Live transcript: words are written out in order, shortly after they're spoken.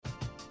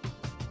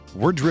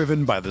We're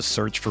driven by the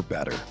search for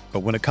better. But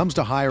when it comes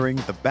to hiring,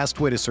 the best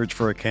way to search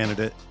for a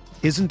candidate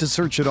isn't to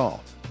search at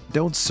all.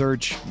 Don't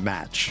search,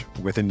 match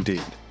with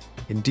Indeed.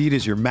 Indeed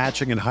is your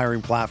matching and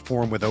hiring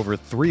platform with over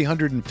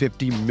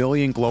 350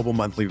 million global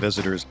monthly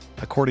visitors,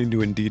 according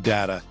to Indeed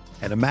data,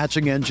 and a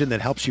matching engine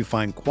that helps you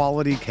find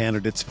quality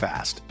candidates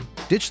fast.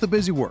 Ditch the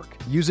busy work.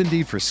 Use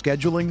Indeed for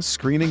scheduling,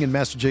 screening, and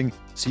messaging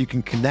so you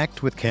can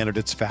connect with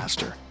candidates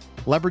faster.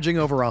 Leveraging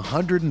over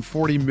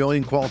 140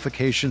 million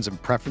qualifications and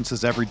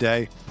preferences every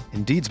day,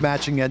 Indeed's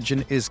matching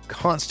engine is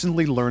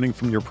constantly learning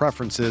from your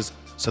preferences,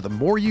 so the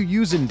more you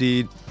use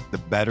Indeed, the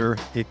better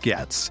it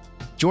gets.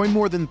 Join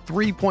more than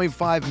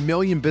 3.5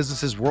 million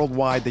businesses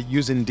worldwide that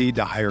use Indeed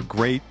to hire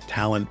great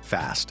talent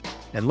fast.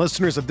 And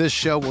listeners of this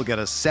show will get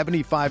a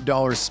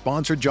 $75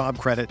 sponsored job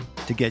credit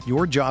to get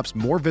your jobs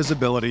more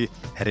visibility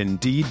at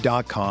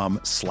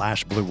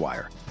Indeed.com/Blue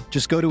Wire.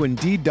 Just go to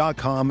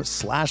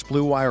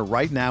Indeed.com/Blue Wire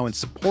right now and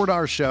support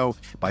our show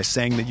by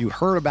saying that you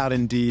heard about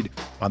Indeed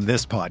on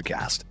this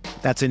podcast.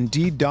 That's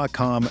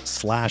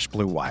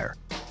Indeed.com/Blue Wire.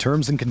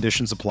 Terms and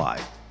conditions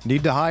apply.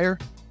 Need to hire?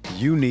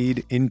 You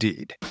need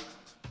Indeed.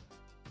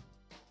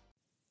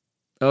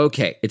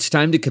 Okay, it's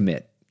time to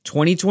commit.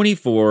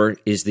 2024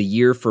 is the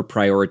year for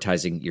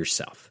prioritizing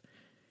yourself.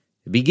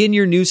 Begin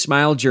your new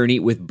smile journey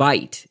with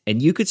Byte,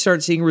 and you could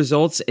start seeing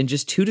results in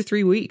just 2 to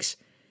 3 weeks.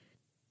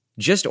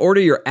 Just order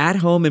your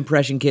at-home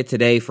impression kit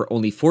today for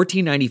only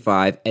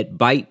 $14.95 at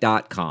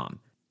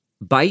Byte.com.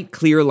 Byte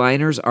clear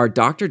liners are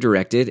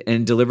doctor-directed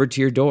and delivered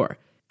to your door.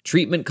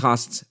 Treatment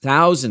costs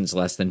thousands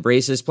less than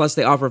braces, plus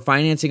they offer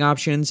financing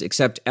options,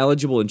 accept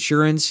eligible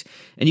insurance,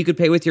 and you could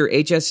pay with your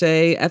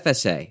HSA,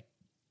 FSA.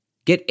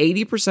 Get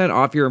 80%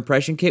 off your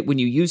impression kit when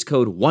you use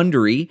code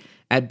WONDERY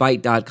at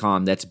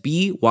Byte.com. That's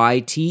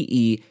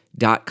BYTE.com.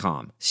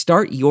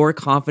 Start your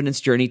confidence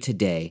journey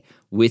today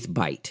with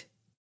Byte.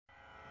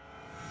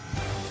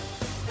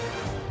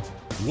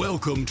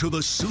 Welcome to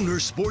the Sooner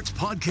Sports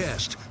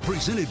Podcast,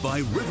 presented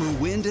by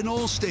Riverwind and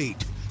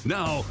Allstate.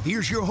 Now,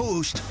 here's your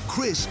host,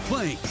 Chris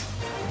Plank.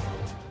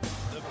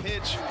 The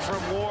pitch from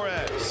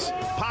Juarez.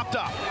 Popped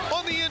up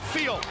on the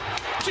infield.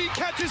 She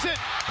catches it.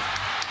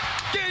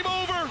 Game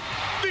over.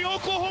 The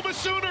Oklahoma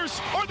Sooners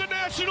are the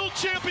national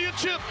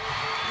championship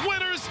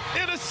winners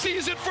in a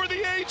season for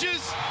the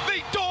ages.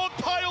 They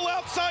dogpile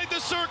outside the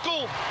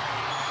circle.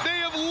 They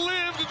have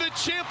lived the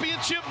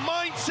championship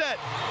mindset.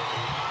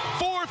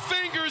 4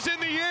 fingers in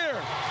the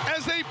air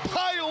as they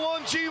pile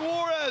on G.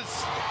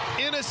 Juarez.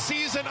 In a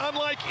season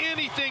unlike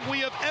anything we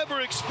have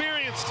ever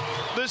experienced,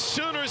 the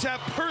Sooners have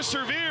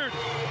persevered,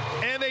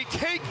 and they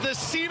take the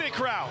scenic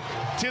route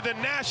to the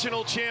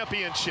national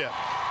championship.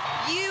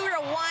 You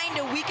rewind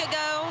a week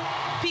ago,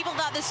 people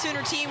thought the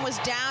Sooner team was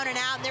down and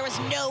out, and there was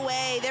no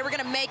way they were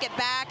going to make it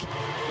back.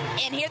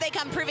 And here they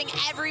come, proving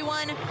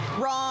everyone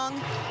wrong.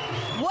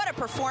 What a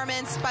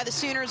performance by the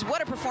Sooners.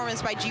 What a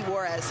performance by G.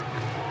 Juarez.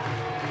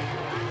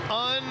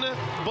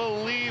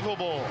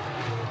 Unbelievable.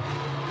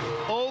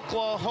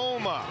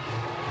 Oklahoma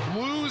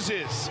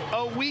loses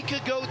a week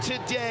ago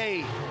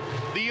today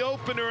the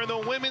opener in the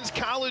Women's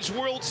College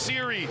World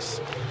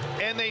Series,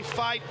 and they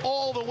fight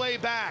all the way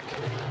back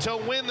to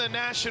win the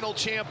national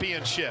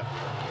championship.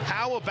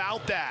 How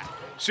about that?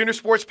 Sooner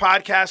Sports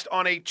Podcast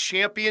on a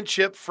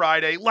championship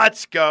Friday.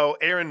 Let's go.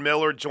 Erin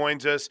Miller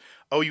joins us.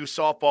 OU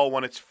softball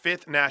won its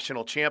 5th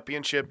national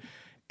championship.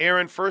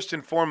 Erin, first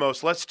and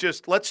foremost, let's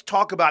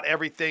talk about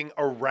everything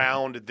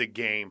around the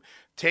game.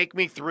 Take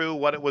me through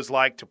what it was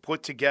like to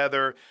put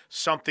together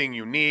something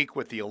unique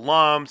with the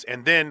alums,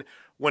 and then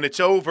when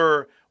it's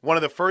over, one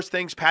of the first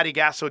things Patty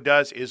Gasso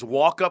does is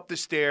walk up the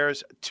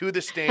stairs to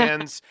the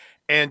stands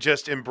and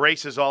just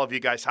embraces all of you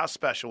guys. How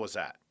special was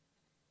that?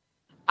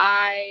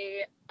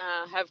 I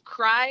have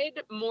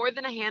cried more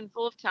than a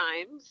handful of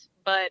times,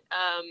 but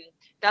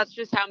that's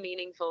just how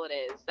meaningful it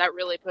is. That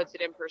really puts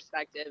it in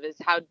perspective, is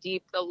how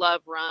deep the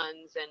love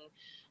runs, and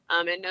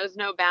it knows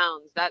no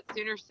bounds. That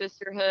Sooner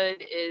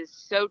sisterhood is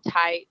so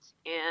tight,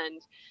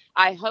 and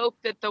I hope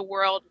that the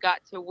world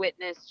got to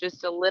witness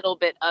just a little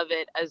bit of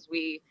it as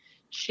we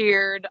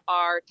cheered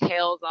our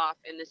tails off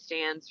in the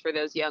stands for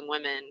those young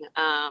women.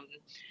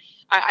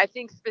 I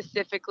think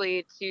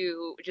specifically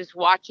to just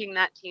watching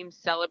that team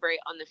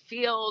celebrate on the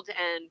field,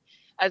 and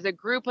as a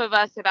group of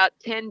us about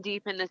 10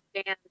 deep in the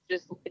stands,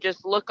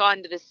 just look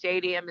onto the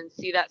stadium and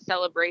see that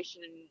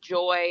celebration and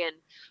joy and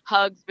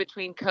hugs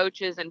between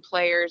coaches and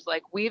players.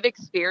 Like, we've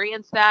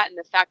experienced that, and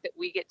the fact that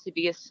we get to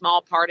be a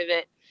small part of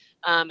it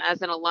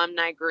as an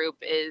alumni group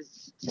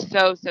is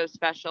so, so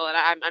special, and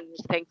I'm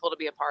just thankful to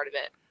be a part of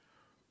it.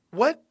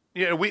 What,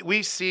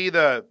 we see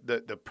the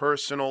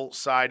personal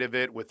side of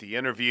it with the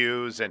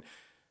interviews, and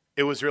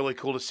it was really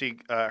cool to see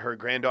her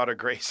granddaughter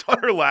Grace on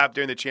her lap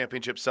during the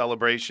championship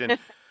celebration.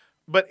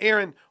 But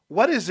Erin,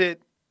 what is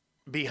it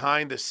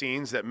behind the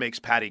scenes that makes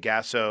Patty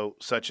Gasso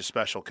such a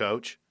special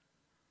coach?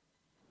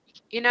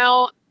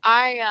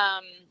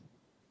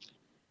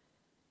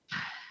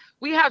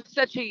 We have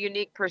such a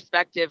unique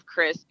perspective,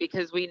 Chris,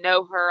 because we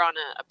know her on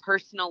a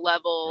personal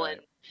level. Right.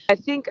 And I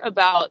think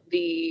about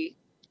the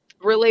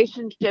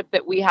relationship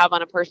that we have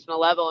on a personal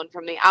level, and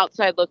from the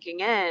outside looking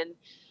in,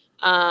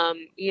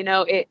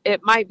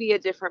 it might be a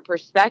different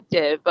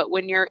perspective, but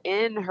when you're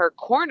in her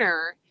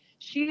corner,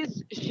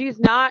 she's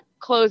not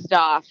closed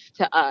off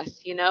to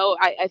us.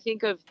 I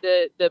think of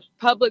the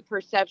public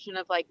perception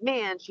of like,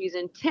 man, she's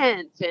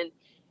intense, and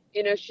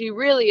she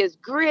really is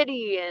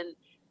gritty, and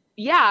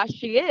yeah,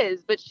 she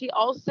is, but she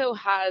also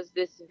has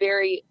this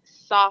very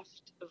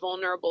soft,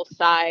 vulnerable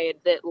side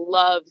that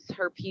loves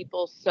her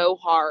people so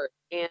hard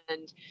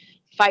and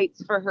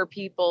fights for her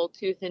people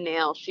tooth and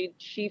nail.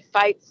 She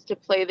fights to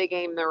play the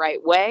game the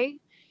right way,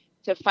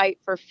 to fight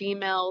for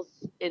females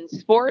in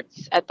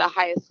sports at the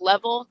highest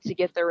level, to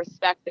get the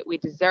respect that we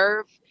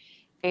deserve.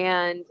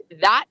 And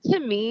that, to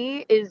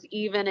me, is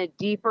even a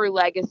deeper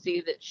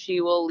legacy that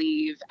she will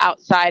leave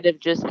outside of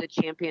just the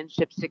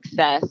championship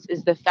success,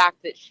 is the fact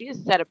that she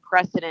has set a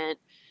precedent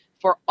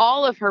for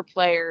all of her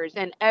players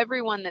and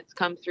everyone that's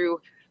come through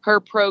her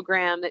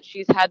program that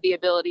she's had the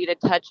ability to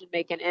touch and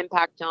make an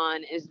impact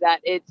on, is that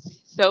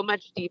it's so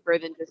much deeper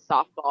than just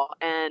softball.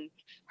 And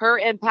her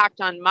impact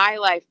on my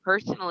life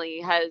personally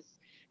has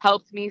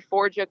helped me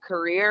forge a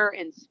career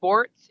in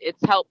sports.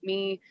 It's helped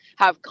me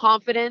have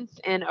confidence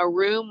in a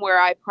room where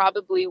I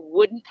probably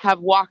wouldn't have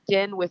walked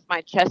in with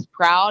my chest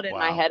proud and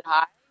my head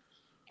high.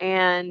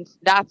 And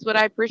that's what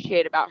I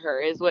appreciate about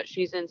her, is what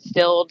she's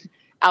instilled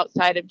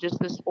outside of just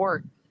the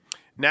sport.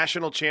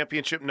 National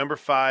Championship number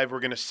 5. We're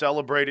going to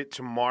celebrate it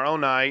tomorrow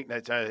night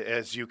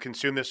as you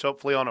consume this,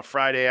 hopefully on a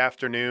Friday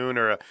afternoon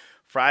or a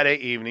Friday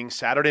evening.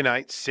 Saturday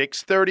night,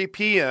 6:30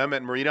 p.m.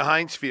 at Marina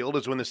Hines Field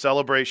is when the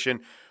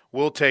celebration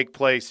will take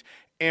place.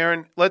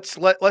 Erin, let's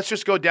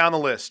just go down the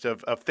list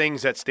of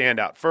things that stand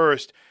out.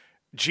 First,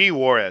 G.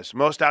 Juarez,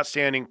 most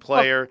outstanding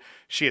player.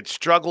 She had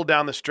struggled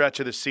down the stretch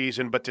of the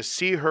season, but to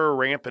see her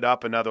ramp it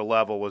up another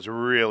level was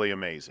really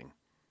amazing.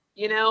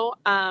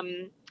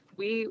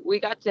 We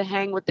got to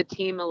hang with the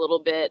team a little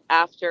bit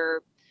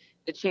after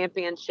the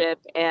championship,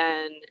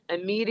 and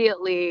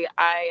immediately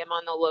I am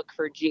on the look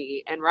for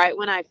G. And right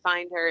when I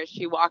find her, as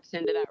she walks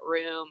into that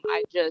room,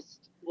 I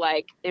just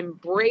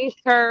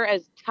embraced her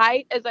as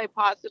tight as I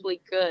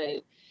possibly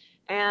could.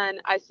 And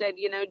I said,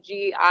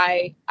 G,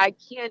 I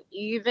can't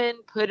even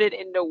put it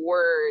into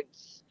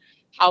words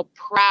how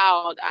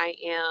proud I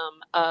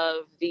am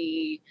of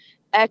the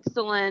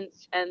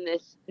excellence and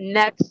this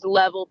next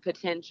level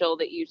potential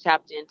that you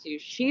tapped into.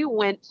 She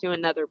went to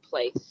another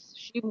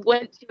place.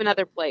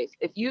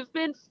 If you've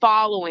been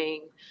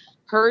following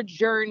her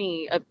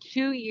journey of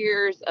 2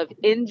 years of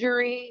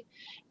injury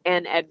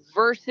and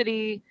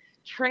adversity,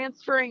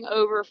 transferring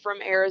over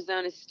from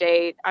Arizona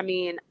State,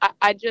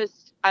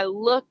 I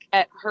look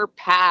at her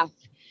path,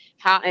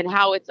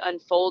 how it's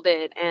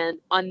unfolded, and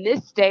on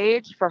this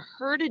stage, for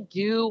her to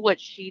do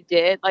what she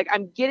did,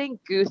 I'm getting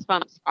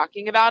goosebumps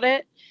talking about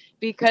it,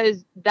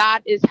 because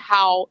that is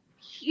how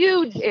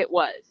huge it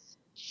was.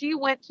 She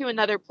went to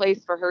another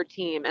place for her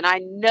team, and I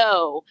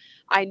know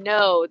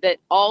that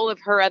all of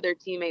her other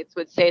teammates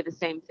would say the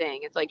same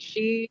thing. It's like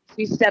she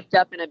stepped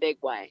up in a big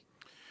way.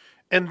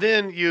 And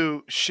then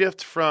you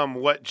shift from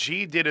what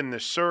G did in the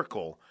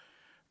circle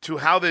to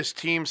how this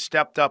team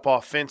stepped up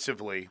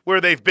offensively, where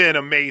they've been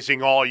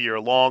amazing all year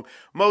long.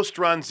 Most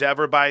runs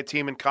ever by a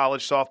team in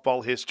college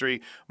softball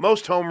history.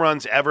 Most home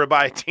runs ever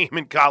by a team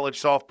in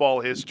college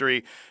softball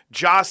history.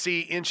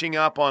 Jossie inching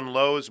up on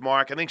Lowe's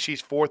mark. I think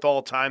she's 4th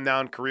all-time now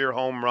in career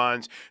home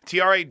runs.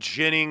 Tiare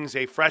Jennings,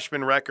 a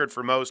freshman record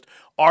for most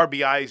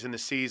RBIs in the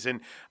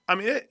season.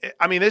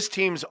 This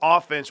team's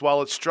offense,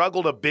 while it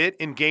struggled a bit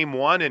in game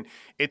 1 and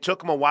it took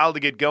them a while to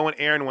get going,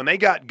 Erin, when they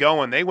got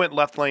going, they went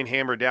left lane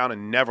hammer down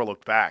and never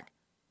looked back.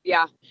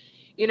 Yeah.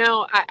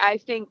 I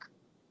think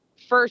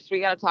first we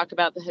got to talk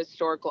about the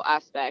historical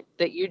aspect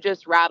that you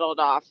just rattled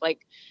off.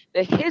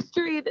 The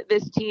history that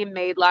this team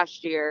made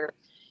last year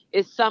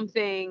is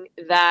something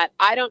that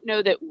I don't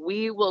know that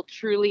we will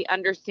truly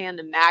understand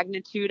the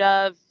magnitude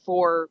of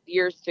for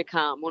years to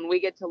come, when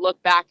we get to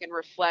look back and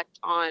reflect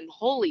on,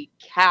 holy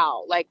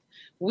cow,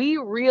 we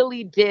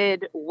really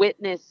did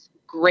witness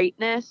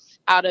greatness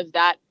out of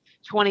that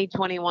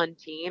 2021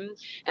 team.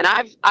 And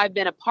I've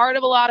been a part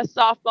of a lot of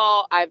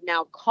softball. I've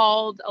now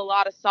called a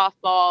lot of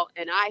softball,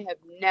 and I have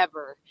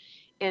never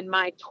in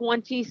my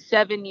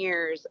 27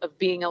 years of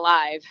being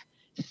alive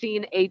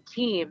seen a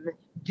team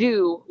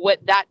do what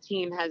that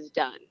team has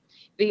done.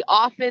 The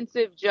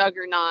offensive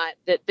juggernaut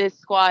that this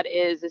squad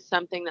is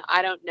something that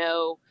I don't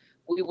know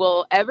we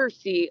will ever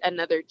see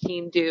another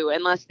team do,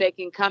 unless they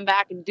can come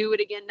back and do it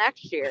again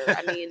next year.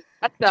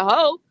 That's the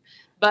hope,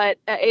 but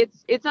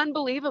it's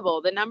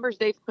unbelievable. The numbers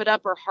they've put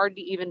up are hard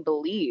to even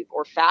believe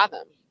or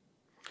fathom.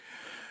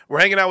 We're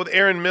hanging out with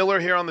Erin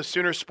Miller here on the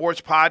Sooner Sports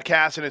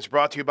Podcast, and it's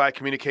brought to you by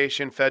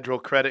Communication Federal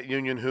Credit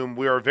Union, whom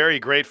we are very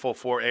grateful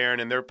for,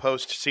 Erin, and their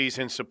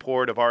postseason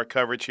support of our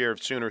coverage here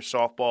of Sooner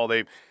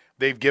softball.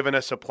 They've given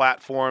us a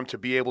platform to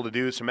be able to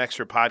do some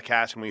extra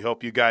podcasts, and we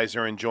hope you guys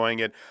are enjoying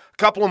it. A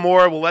couple of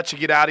more. We'll let you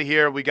get out of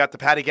here. We got the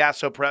Patty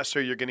Gasso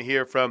presser. You're going to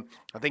hear from,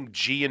 I think,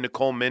 G and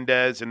Nicole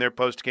Mendez and their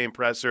post-game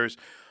pressers.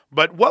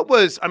 But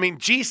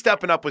G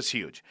stepping up was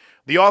huge.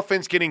 The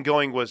offense getting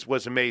going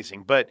was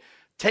amazing. But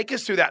take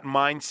us through that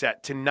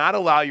mindset to not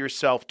allow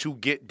yourself to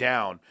get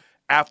down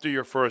after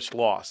your first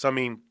loss. I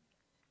mean,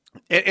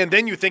 and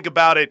then you think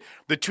about it,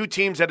 the two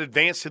teams that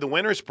advanced to the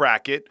winner's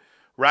bracket,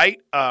 right?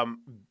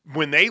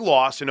 When they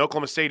lost in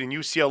Oklahoma State and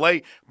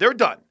UCLA, they're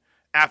done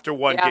after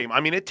one game.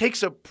 I mean, it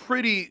takes a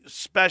pretty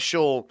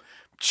special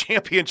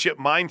championship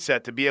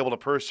mindset to be able to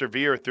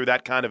persevere through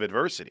that kind of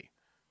adversity.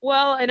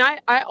 Well, and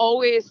I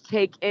always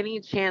take any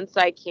chance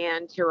I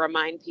can to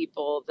remind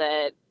people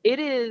that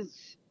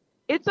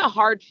it's a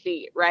hard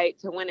feat, right,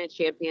 to win a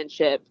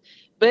championship,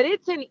 but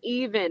it's an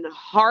even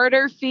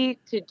harder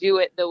feat to do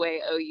it the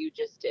way OU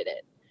just did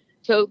it.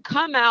 To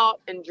come out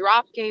and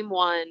drop game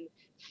one,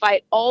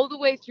 fight all the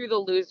way through the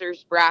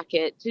loser's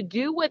bracket, to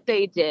do what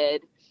they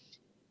did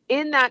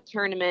in that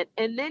tournament,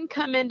 and then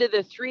come into the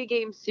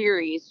 3-game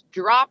series,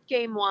 drop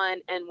game one,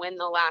 and win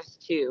the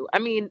last two. I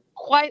mean,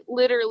 quite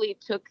literally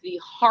took the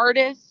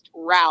hardest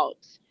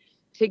route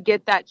to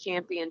get that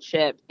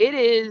championship. It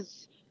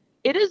is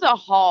a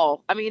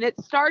haul. I mean, it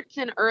starts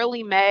in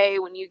early May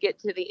when you get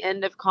to the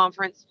end of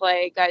conference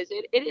play. Guys,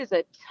 it is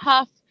a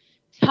tough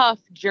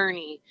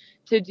journey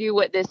to do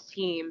what this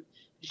team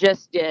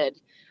just did.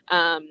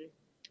 And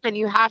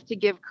you have to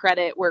give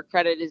credit where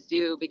credit is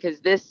due, because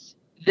this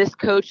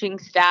coaching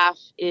staff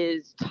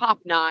is top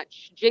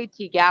notch.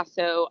 JT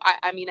Gasso,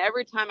 I mean,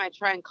 every time I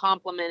try and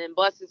compliment him,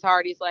 bless his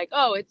heart, he's like,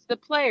 "Oh, it's the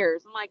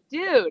players." I'm like,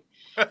 dude,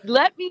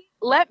 let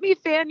me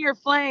fan your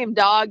flame,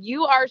 dog.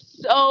 You are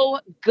so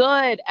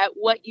good at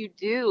what you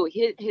do.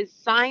 His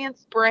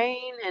science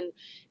brain and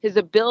his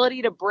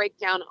ability to break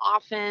down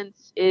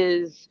offense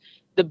is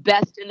the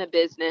best in the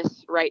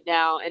business right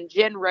now. And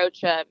Jen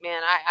Rocha,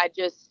 man, I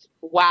just,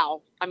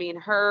 wow. I mean,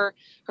 her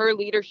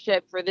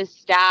leadership for this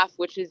staff,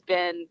 which has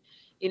been,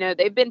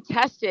 they've been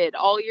tested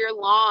all year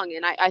long.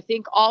 And I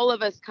think all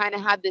of us kind of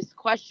had this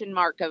question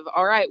mark of,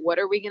 all right, what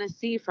are we going to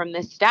see from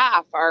this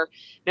staff? Or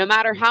no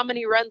matter how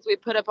many runs we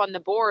put up on the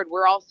board,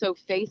 we're also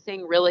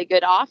facing really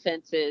good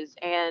offenses.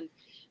 And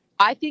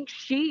I think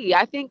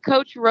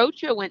Coach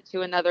Rocha went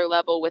to another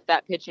level with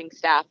that pitching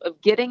staff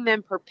of getting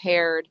them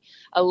prepared,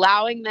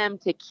 allowing them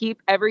to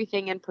keep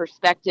everything in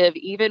perspective,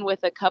 even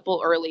with a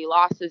couple early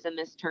losses in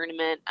this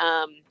tournament.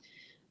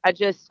 I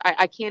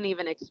can't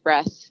even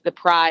express the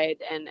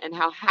pride and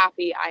how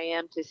happy I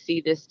am to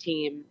see this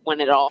team win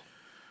it all.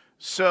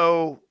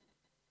 So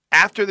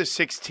after the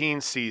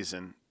 2016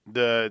 season,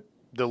 the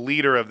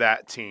leader of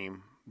that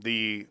team,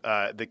 the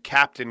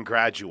captain,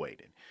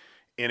 graduated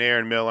in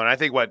Erin Miller. And I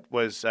think what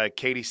was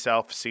Katie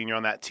Self, senior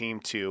on that team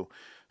too.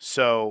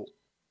 So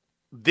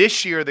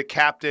this year, the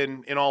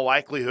captain, in all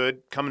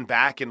likelihood, coming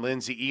back, and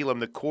Lindsey Elam,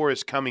 the core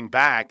is coming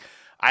back.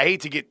 I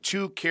hate to get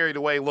too carried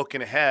away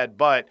looking ahead,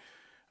 but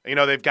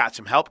they've got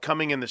some help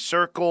coming in the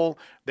circle.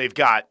 They've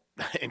got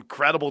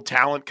incredible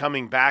talent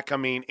coming back. I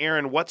mean,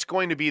 Erin, what's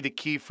going to be the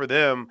key for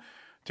them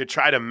to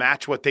try to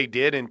match what they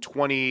did in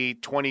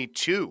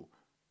 2022?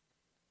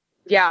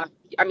 Yeah,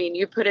 I mean,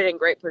 you put it in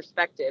great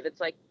perspective. It's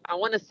like, I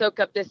want to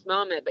soak up this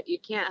moment, but you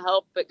can't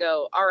help but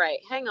go, all right,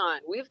 hang on.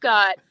 We've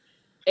got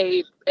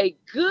a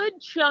good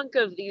chunk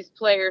of these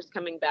players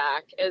coming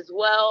back, as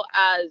well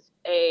as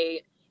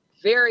a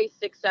very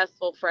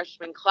successful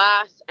freshman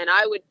class. And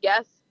I would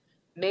guess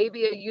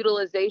maybe a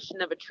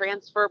utilization of a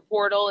transfer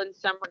portal in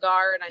some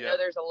regard. I know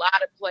there's a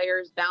lot of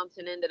players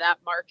bouncing into that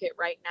market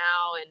right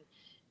now. And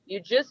you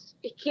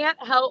can't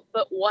help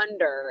but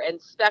wonder and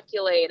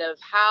speculate of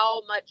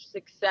how much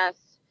success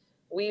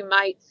we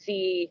might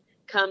see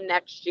come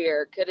next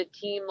year. Could a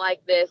team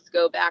like this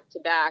go back to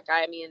back?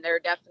 I mean, they're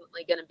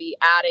definitely going to be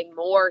adding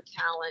more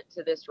talent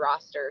to this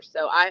roster.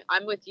 So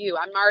I'm with you.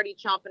 I'm already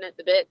chomping at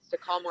the bits to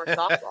call more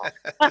softball.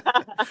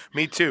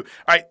 Me too.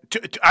 All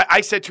right.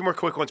 I said two more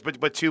quick ones,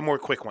 but two more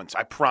quick ones.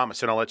 I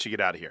promise, and I'll let you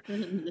get out of here.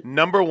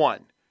 Number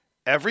one,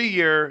 every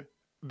year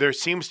there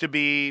seems to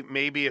be,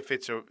 maybe if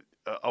it's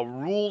a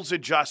rules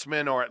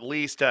adjustment or at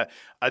least a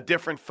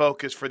different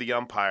focus for the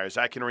umpires.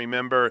 I can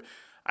remember,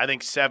 I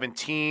think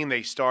 2017,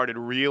 they started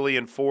really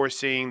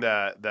enforcing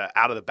the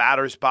out of the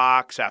batter's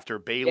box after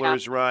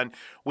Baylor's run.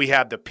 We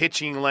had the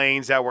pitching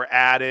lanes that were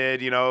added,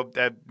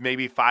 that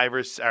maybe 5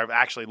 or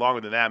actually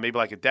longer than that, maybe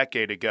like a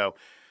decade ago.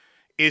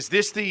 Is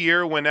this the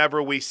year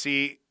whenever we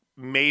see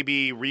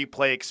maybe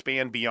replay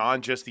expand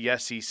beyond just the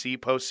SEC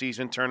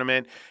postseason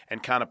tournament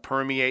and kind of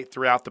permeate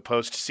throughout the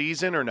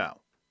postseason, or no?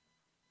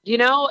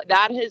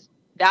 That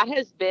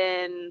has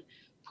been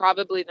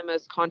probably the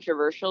most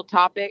controversial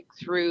topic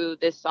through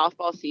this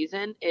softball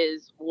season,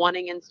 is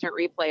wanting instant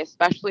replay,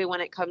 especially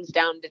when it comes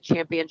down to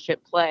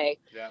championship play.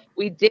 Yeah.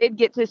 We did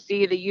get to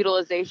see the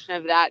utilization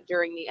of that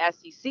during the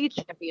SEC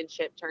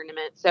championship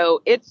tournament.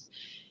 So it's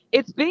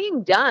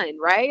being done,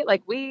 right?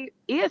 Like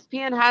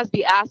ESPN has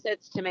the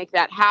assets to make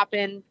that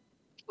happen.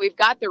 We've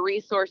got the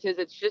resources.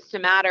 It's just a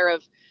matter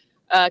of,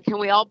 can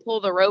we all pull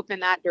the rope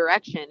in that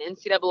direction?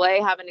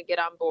 NCAA having to get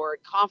on board,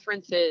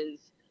 conferences,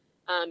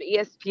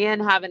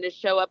 ESPN having to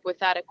show up with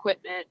that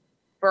equipment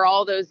for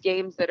all those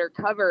games that are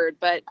covered.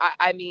 But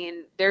I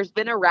mean, there's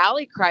been a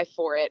rally cry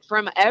for it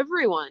from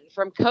everyone,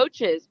 from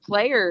coaches,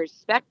 players,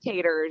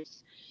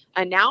 spectators,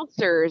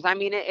 announcers. I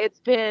mean,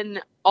 it's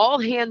been all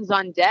hands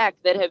on deck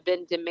that have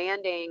been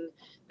demanding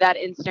that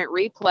instant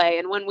replay.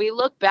 And when we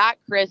look back,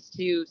 Chris,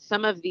 to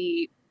some of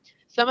the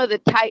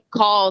tight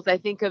calls, I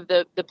think of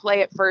the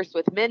play at first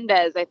with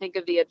Mendez. I think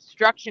of the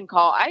obstruction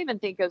call. I even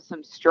think of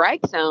some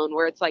strike zone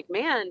where it's like,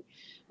 man,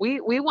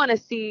 we want to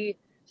see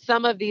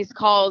some of these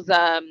calls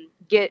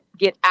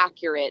get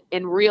accurate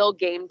in real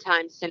game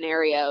time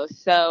scenarios.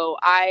 So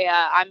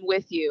I'm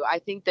with you. I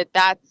think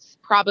that's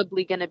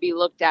probably going to be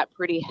looked at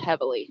pretty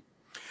heavily.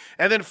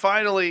 And then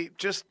finally,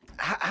 just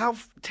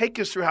take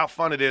us through how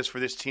fun it is for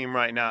this team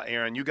right now,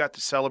 Erin. You got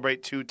to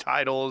celebrate 2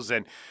 titles,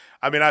 and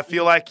I mean, I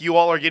feel like you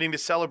all are getting to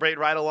celebrate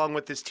right along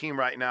with this team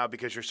right now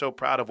because you're so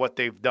proud of what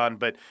they've done.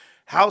 But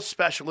how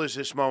special is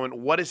this moment?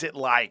 What is it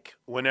like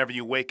whenever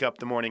you wake up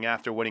the morning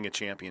after winning a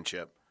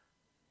championship?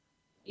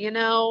 You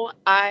know,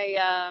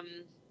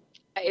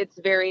 it's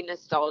very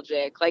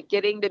nostalgic. Like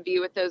getting to be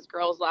with those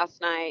girls last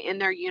night in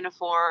their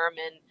uniform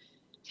and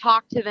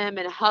talk to them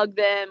and hug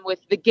them with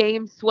the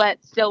game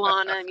sweat still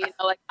on them. You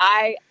know, like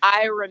I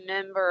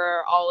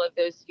remember all of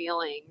those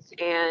feelings.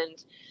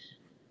 And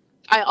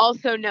I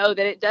also know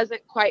that it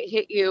doesn't quite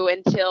hit you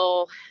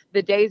until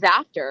the days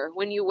after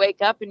when you wake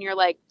up and you're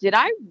like,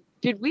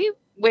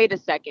 wait a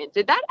second,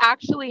 did that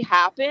actually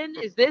happen?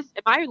 Am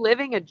I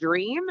living a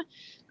dream?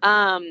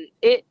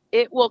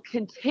 It will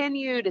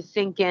continue to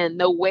sink in.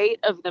 The weight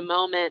of the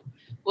moment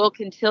will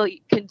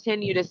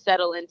continue to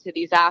settle into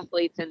these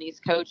athletes and these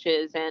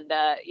coaches, and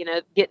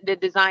getting to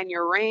design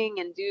your ring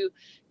and do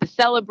the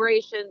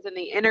celebrations and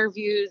the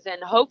interviews,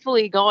 and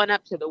hopefully going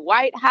up to the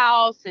White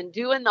House and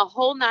doing the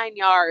whole 9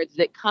 yards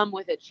that come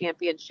with a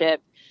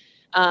championship.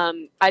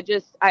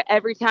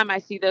 Every time I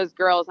see those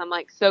girls, I'm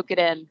like, soak it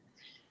in.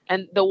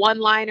 And the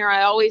one-liner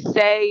I always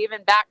say,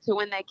 even back to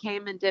when they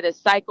came and did a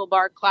cycle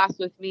bar class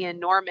with me in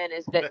Norman,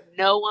 is that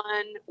no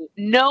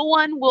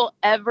one will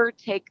ever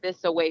take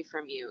this away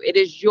from you. It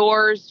is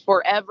yours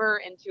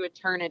forever into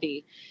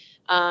eternity.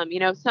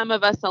 Some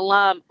of us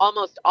alum,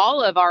 almost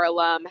all of our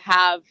alum,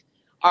 have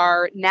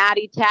our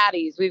natty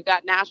tatties. We've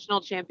got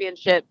national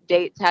championship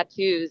date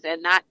tattoos,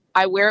 and that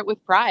I wear it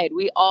with pride.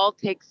 We all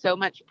take so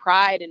much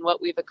pride in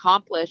what we've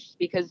accomplished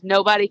because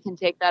nobody can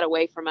take that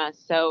away from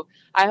us. So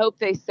I hope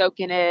they soak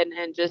it in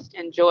and just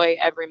enjoy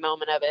every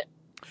moment of it.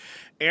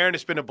 Erin,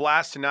 it's been a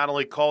blast to not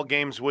only call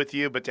games with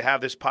you, but to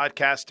have this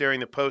podcast during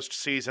the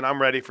postseason.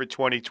 I'm ready for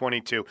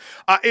 2022.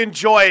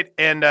 Enjoy it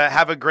and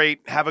have a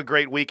great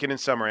weekend and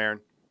summer,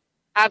 Erin.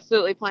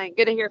 Absolutely, Plank.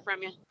 Good to hear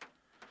from you.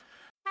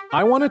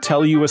 I want to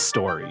tell you a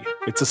story.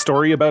 It's a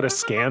story about a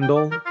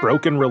scandal,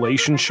 broken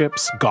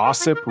relationships,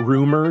 gossip,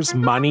 rumors,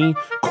 money,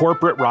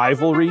 corporate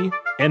rivalry,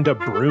 and a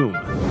broom.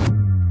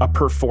 A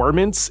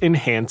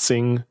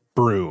performance-enhancing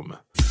broom.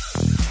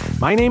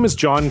 My name is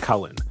John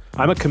Cullen.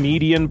 I'm a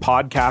comedian,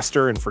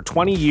 podcaster, and for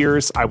 20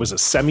 years, I was a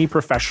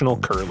semi-professional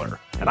curler.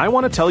 And I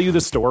want to tell you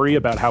the story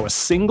about how a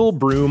single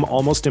broom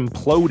almost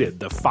imploded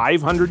the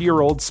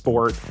 500-year-old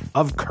sport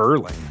of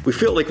curling. We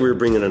felt like we were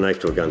bringing a knife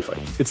to a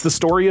gunfight. It's the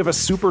story of a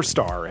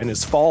superstar and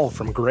his fall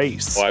from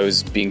grace. Well, I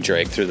was being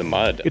dragged through the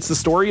mud. It's the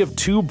story of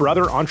 2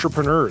 brother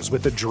entrepreneurs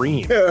with a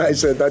dream. I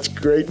said, that's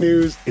great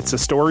news. It's a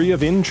story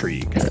of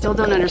intrigue. I still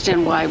don't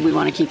understand why we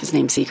want to keep his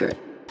name secret.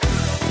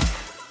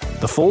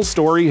 The full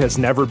story has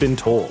never been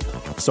told,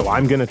 so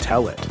I'm going to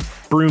tell it.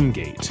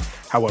 Broomgate,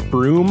 how a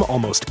broom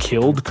almost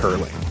killed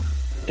curling.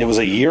 It was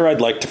a year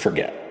I'd like to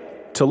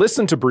forget. To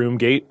listen to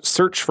Broomgate,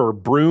 search for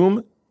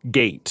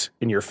Broomgate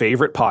in your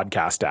favorite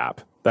podcast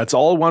app. That's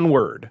all one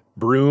word,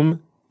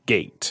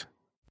 Broomgate.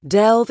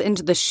 Delve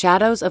into the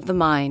shadows of the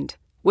mind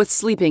with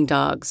Sleeping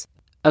Dogs,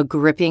 a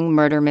gripping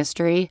murder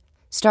mystery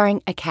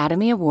starring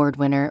Academy Award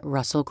winner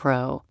Russell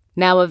Crowe.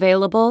 Now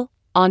available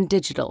on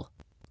digital.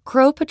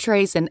 Crowe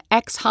portrays an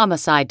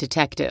ex-homicide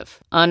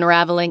detective,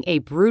 unraveling a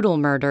brutal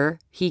murder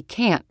he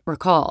can't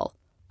recall.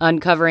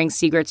 Uncovering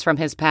secrets from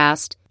his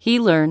past, he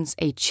learns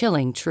a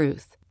chilling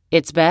truth.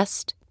 It's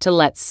best to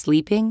let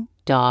sleeping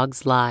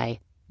dogs lie.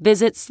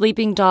 Visit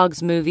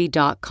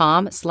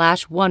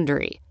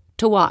sleepingdogsmovie.com/Wondery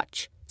to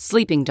watch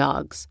Sleeping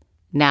Dogs,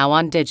 now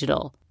on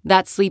digital.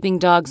 That's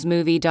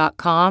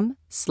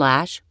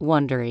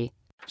sleepingdogsmovie.com/Wondery.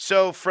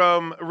 So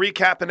from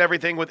recapping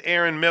everything with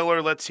Erin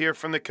Miller, let's hear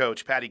from the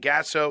coach, Patty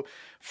Gasso.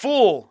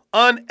 Full,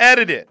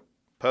 unedited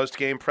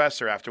post-game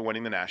presser after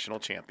winning the national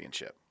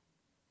championship.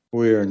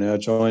 We are now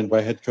joined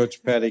by head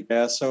coach Patty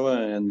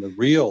Gasso and the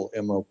real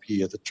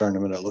MOP of the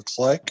tournament, it looks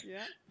like.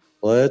 Yeah.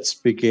 Let's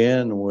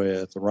begin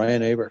with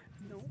Ryan Aber.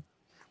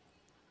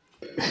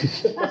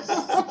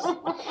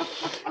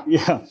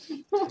 Yeah.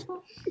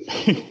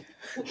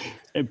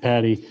 Hey,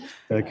 Patty,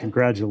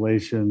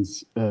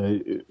 congratulations.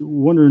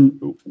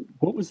 Wondering,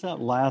 what was that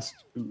last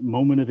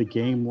moment of the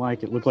game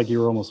like? It looked like you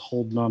were almost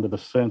holding onto the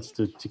fence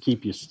to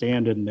keep you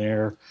standing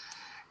there.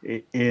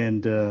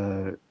 And,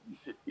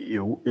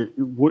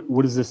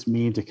 what does this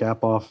mean to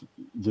cap off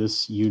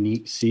this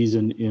unique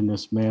season in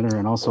this manner?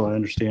 And also, I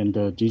understand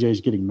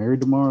DJ's getting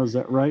married tomorrow. Is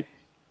that right?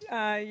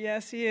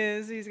 Yes, he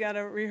is. He's got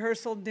a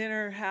rehearsal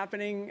dinner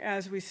happening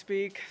as we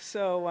speak.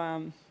 So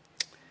I'm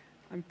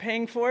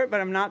paying for it,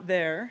 but I'm not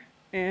there.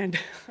 And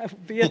I'll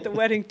be at the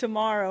wedding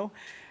tomorrow.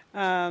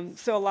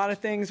 So a lot of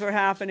things were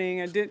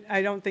happening.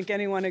 I don't think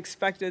anyone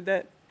expected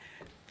that.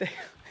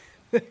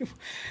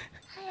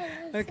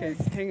 Okay,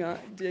 hang on,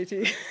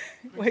 JT.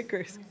 Wait,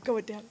 Grace. Go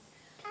with Dad.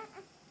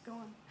 Go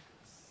on.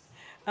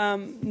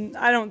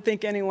 I don't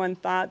think anyone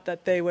thought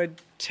that they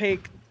would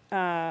take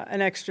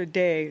an extra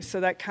day, so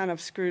that kind of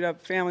screwed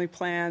up family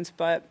plans.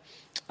 But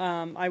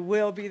I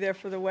will be there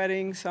for the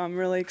wedding, so I'm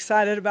really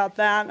excited about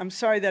that. I'm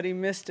sorry that he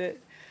missed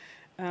it.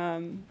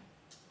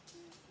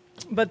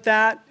 But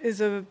that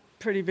is a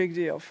pretty big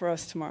deal for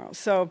us tomorrow.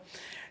 So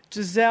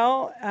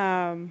Giselle,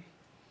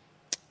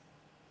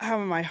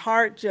 my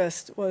heart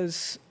just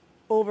was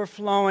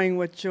overflowing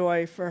with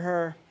joy for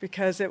her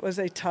because it was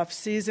a tough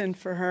season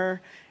for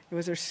her. It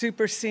was her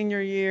super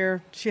senior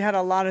year. She had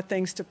a lot of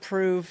things to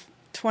prove.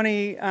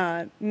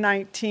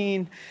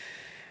 2019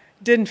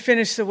 didn't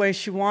finish the way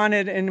she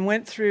wanted and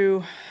went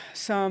through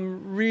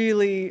some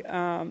really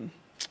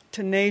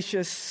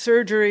tenacious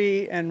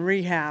surgery and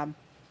rehab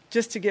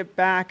just to get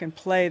back and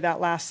play that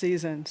last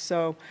season.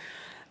 So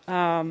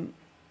I'm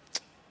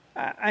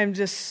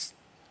just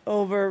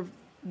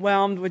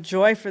overwhelmed with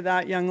joy for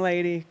that young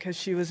lady because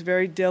she was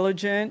very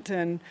diligent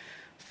and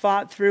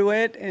fought through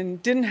it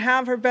and didn't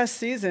have her best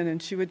season,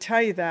 and she would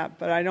tell you that.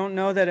 But I don't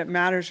know that it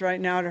matters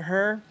right now to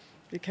her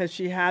because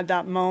she had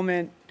that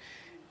moment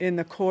in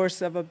the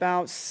course of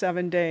about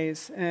 7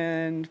 days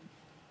and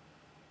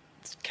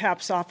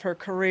caps off her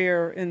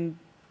career in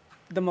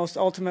the most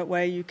ultimate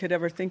way you could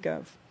ever think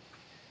of.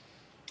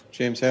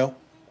 James Hale?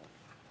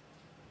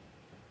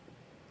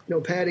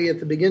 Patty, at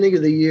the beginning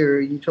of the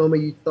year, you told me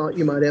you thought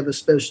you might have a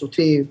special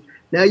team.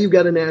 Now you've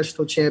got a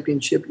national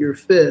championship, you're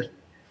fifth.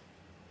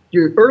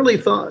 Your early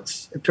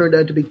thoughts have turned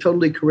out to be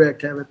totally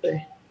correct, haven't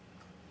they?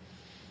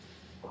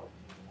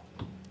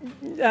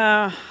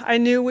 I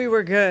knew we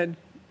were good.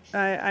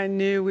 I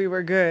knew we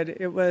were good.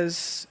 It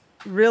was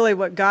really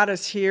what got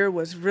us here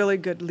was really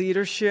good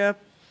leadership,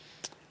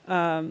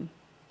 a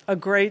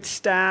great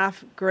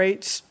staff,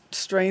 great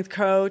strength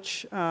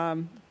coach,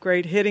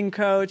 great hitting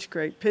coach,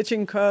 great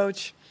pitching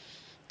coach,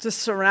 just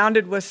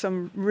surrounded with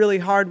some really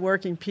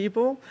hardworking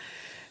people.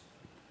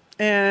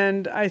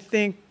 And I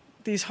think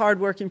these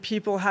hardworking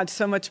people had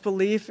so much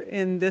belief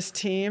in this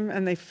team,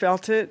 and they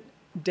felt it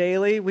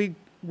daily. We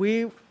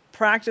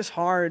practice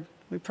hard.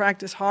 We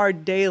practice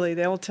hard daily.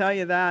 They'll tell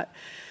you that.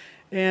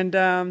 And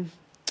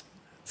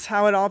it's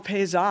how it all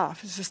pays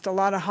off. It's just a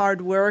lot of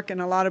hard work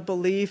and a lot of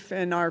belief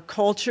in our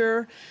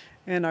culture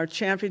and our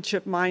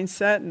championship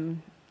mindset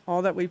and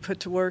all that we put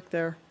to work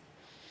there.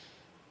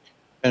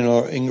 And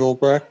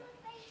Engelbrecht?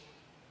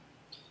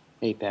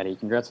 Hey, Patty,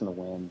 congrats on the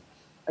win.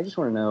 I just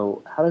want to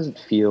know, how does it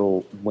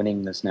feel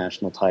winning this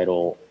national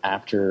title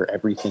after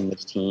everything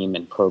this team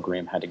and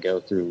program had to go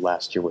through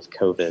last year with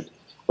COVID?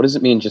 What does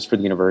it mean just for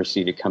the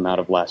university to come out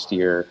of last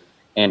year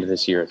and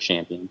this year of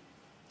champion?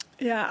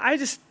 Yeah, I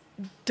just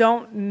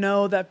don't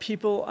know that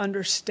people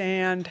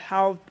understand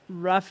how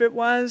rough it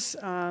was.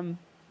 I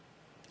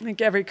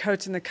think every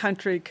coach in the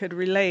country could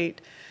relate,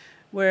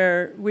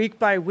 where week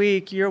by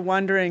week you're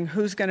wondering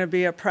who's going to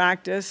be at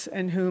practice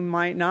and who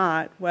might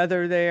not,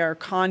 whether they are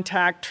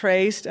contact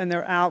traced and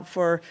they're out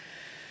for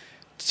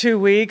 2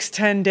 weeks,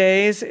 10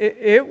 days.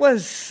 It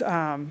was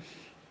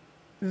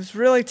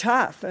really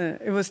tough.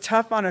 It was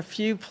tough on a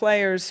few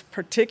players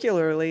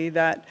particularly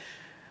that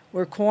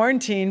were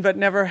quarantined but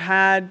never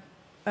had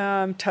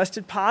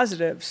tested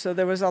positive. So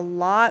there was a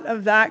lot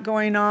of that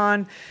going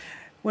on.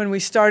 When we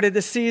started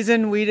the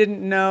season, we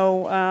didn't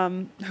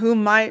know who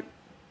might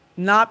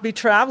not be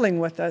traveling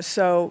with us.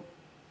 So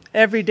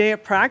every day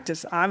at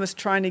practice, I was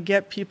trying to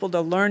get people to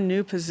learn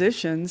new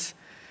positions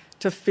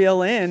to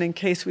fill in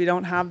case we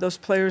don't have those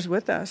players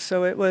with us.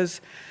 So it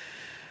was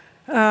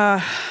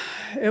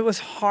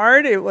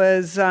hard. It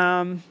was,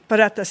 but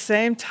at the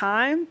same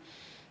time,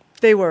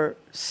 they were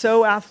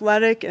so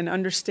athletic and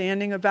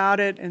understanding about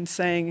it and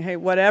saying, hey,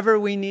 whatever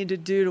we need to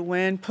do to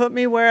win, put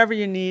me wherever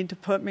you need to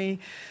put me.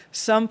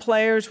 Some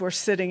players were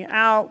sitting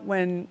out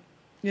when,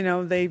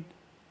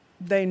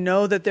 they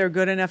know that they're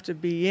good enough to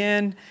be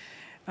in.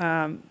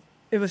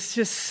 It was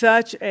just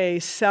such a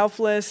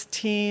selfless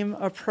team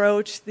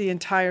approach the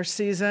entire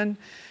season.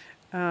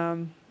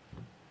 That's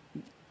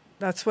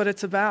what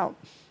it's about.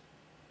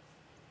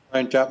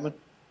 Ryan Chapman?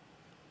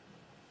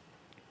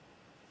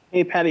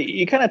 Hey, Patty,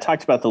 you kind of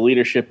talked about the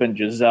leadership in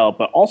Giselle,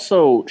 but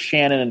also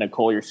Shannon and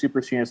Nicole, your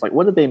super seniors.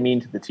 What did they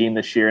mean to the team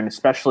this year? And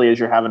especially as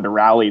you're having to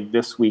rally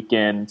this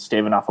weekend,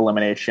 staving off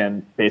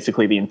elimination,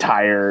 basically the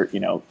entire,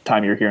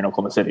 time you're here in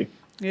Oklahoma City.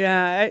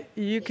 Yeah,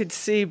 you could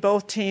see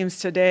both teams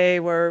today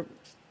were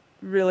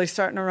really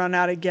starting to run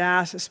out of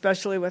gas,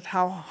 especially with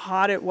how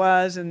hot it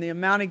was and the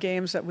amount of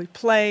games that we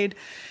played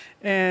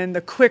and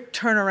the quick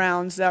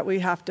turnarounds that we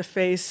have to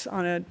face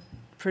on a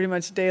pretty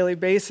much daily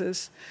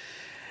basis.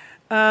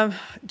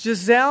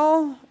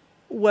 Giselle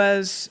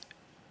was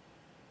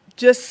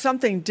just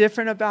something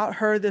different about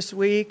her this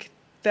week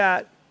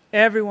that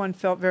everyone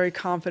felt very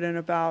confident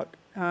about.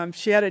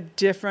 She had a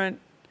different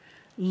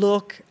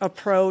look,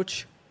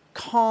 approach,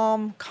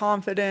 calm,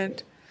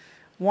 confident,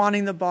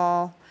 wanting the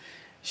ball.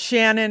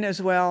 Shannon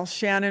as well.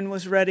 Shannon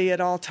was ready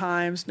at all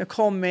times.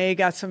 Nicole May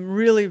got some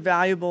really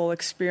valuable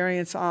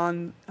experience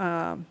on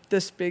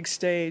this big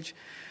stage.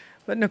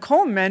 But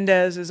Nicole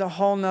Mendez is a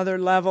whole nother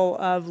level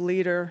of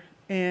leader.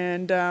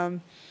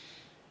 And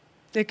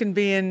it can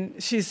be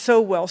she's so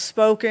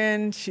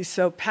well-spoken, she's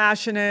so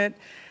passionate,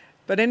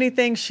 but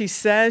anything she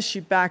says,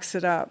 she backs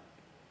it up.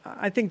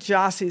 I think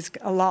Jossie's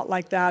a lot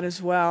like that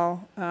as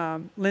well.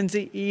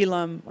 Lindsay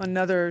Elam,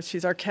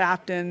 she's our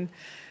captain.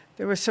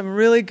 There was some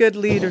really good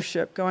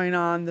leadership going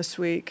on this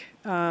week.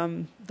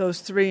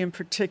 Those three in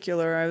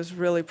particular, I was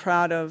really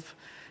proud of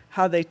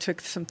how they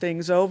took some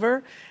things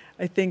over.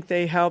 I think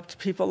they helped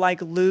people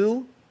like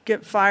Lou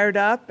get fired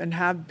up and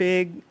have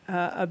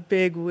a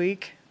big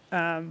week,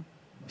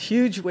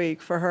 huge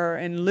week for her.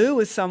 And Lou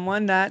is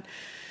someone that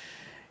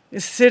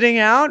is sitting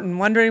out and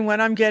wondering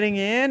when I'm getting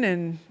in.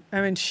 And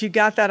I mean, she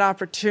got that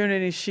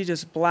opportunity. She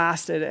just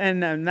blasted.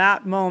 And in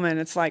that moment,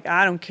 it's like,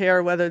 I don't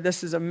care whether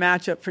this is a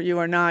matchup for you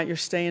or not. You're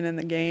staying in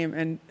the game.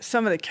 And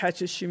some of the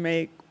catches she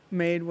made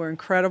were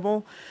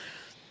incredible.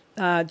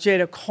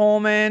 Jada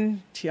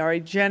Coleman,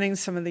 Tiare Jennings,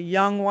 some of the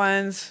young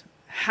ones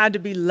had to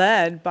be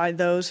led by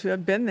those who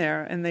have been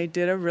there. And they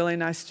did a really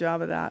nice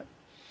job of that.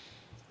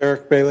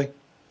 Eric Bailey.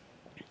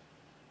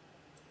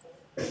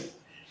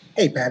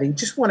 Hey, Patty,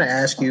 just want to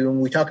ask you,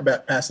 when we talk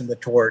about passing the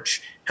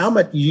torch, how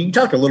much, you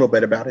talked a little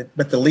bit about it,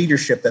 but the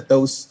leadership that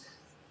those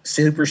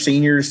super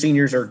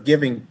seniors are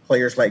giving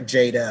players like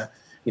Jada,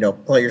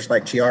 players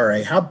like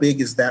Tiare, how big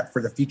is that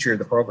for the future of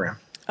the program?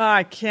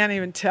 I can't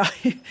even tell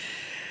you.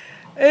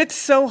 It's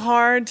so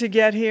hard to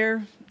get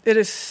here. It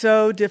is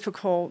so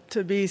difficult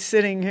to be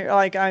sitting here.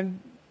 Like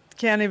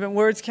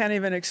words can't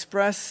even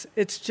express.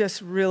 It's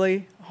just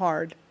really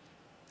hard.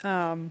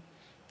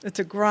 It's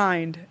a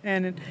grind,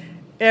 and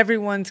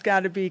everyone's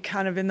got to be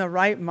kind of in the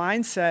right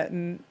mindset.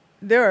 And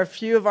there are a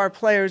few of our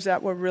players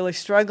that were really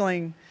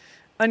struggling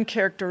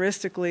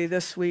uncharacteristically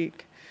this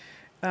week.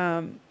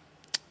 But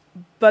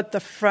the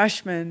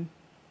freshmen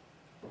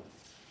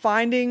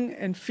finding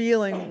and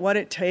feeling what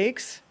it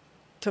takes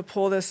to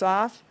pull this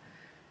off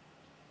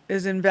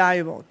is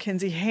invaluable.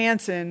 Kinsey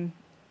Hansen,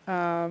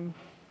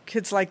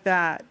 kids like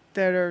that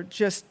are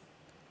just,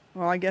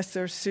 I guess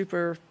they're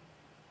super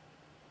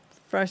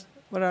fresh.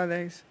 What are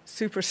they?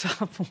 Super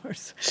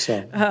sophomores.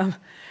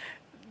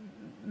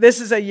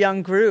 This is a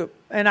young group,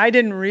 and I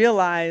didn't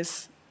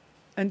realize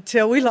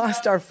until we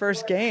lost our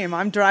first game.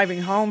 I'm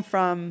driving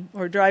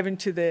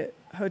to the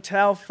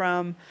hotel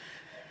from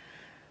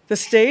the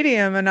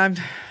stadium, and I'm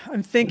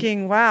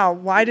thinking, wow,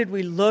 why did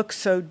we look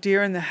so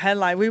deer in the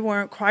headlight? We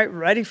weren't quite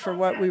ready for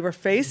what we were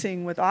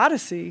facing with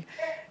Odyssey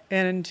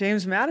and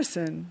James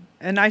Madison.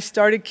 And I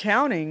started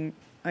counting,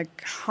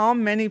 like, how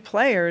many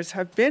players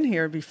have been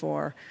here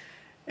before.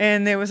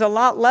 And there was a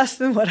lot less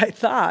than what I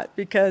thought,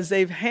 because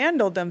they've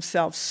handled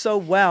themselves so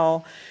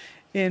well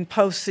in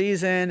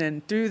postseason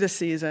and through the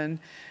season.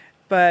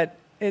 But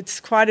it's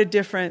quite a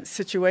different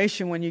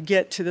situation when you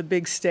get to the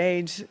big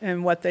stage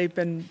and what they've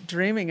been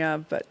dreaming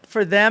of. But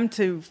for them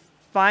to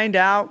find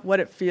out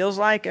what it feels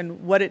like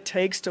and what it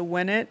takes to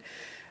win it,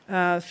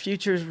 the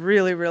future is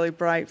really, really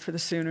bright for the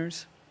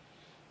Sooners.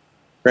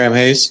 Graham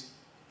Hayes.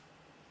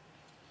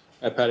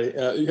 Hi, Patty.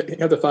 You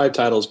have the 5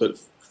 titles, but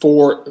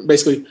four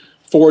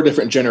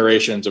different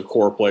generations of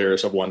core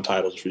players have won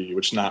titles for you,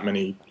 which not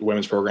many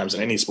women's programs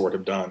in any sport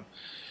have done.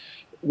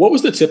 What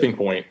was the tipping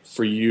point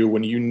for you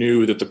when you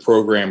knew that the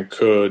program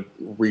could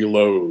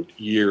reload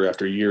year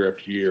after year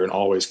after year and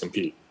always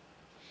compete?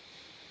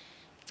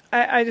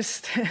 I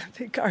just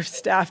think our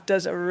staff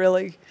does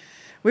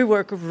we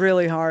work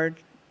really hard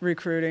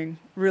recruiting,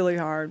 really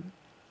hard.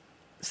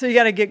 So you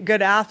got to get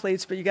good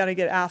athletes, but you got to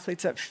get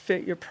athletes that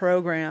fit your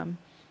program.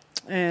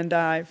 And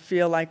I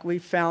feel like we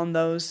found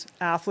those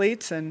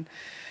athletes, and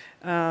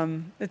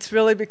it's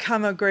really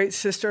become a great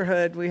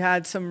sisterhood. We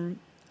had some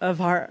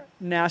of our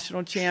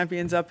national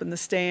champions up in the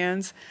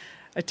stands.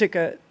 I took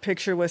a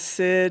picture with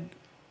Sid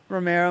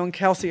Romero and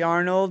Kelsey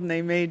Arnold, and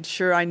they made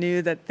sure I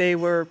knew that they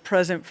were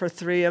present for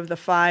 3 of the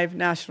 5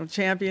 national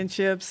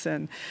championships.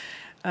 And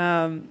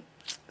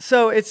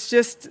so it's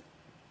just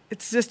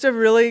a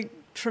really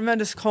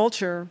tremendous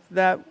culture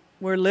that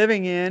we're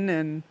living in,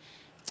 and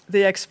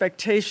the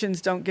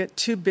expectations don't get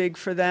too big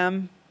for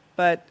them,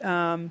 but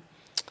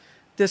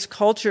this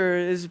culture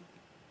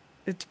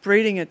it's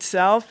breeding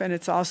itself, and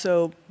it's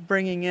also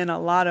bringing in a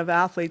lot of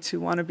athletes who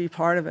want to be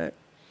part of it.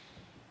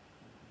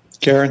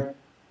 Karen?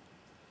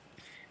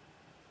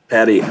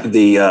 Patty,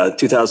 the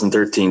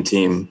 2013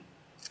 team,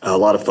 a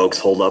lot of folks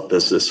hold up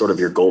as sort of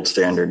your gold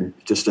standard,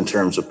 just in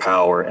terms of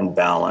power and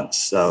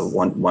balance,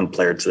 one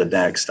player to the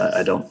next.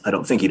 I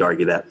don't think you'd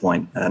argue that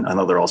point. And I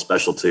know they're all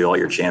special to you, all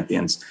your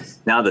champions.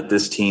 Now that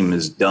this team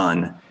is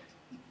done,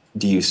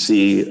 do you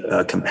see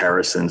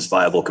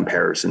viable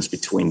comparisons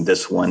between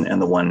this one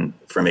and the one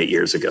from 8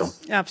 years ago?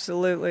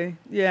 Absolutely,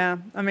 yeah.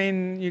 I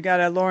mean, you got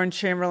a Lauren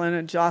Chamberlain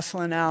and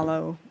Jocelyn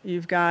Allo.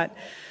 You've got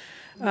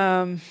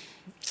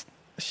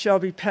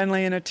Shelby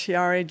Penley and a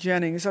Tiare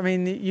Jennings. I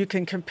mean, you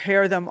can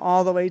compare them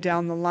all the way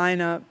down the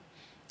lineup.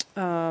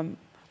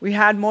 We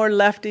had more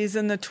lefties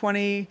in the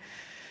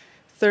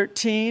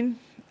 2013,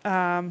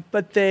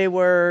 but they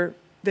were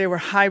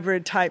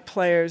hybrid type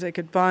players. They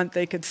could bunt,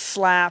 they could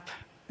slap,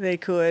 they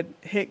could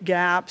hit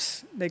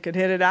gaps, they could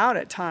hit it out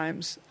at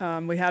times.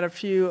 We had a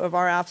few of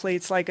our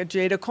athletes like a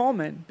Jada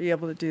Coleman be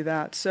able to do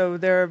that. So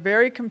they're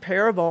very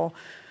comparable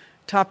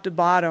top to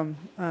bottom.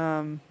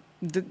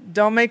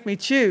 Don't make me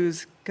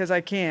choose because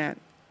I can't.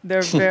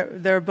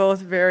 They're both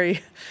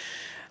very,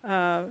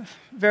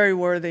 very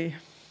worthy.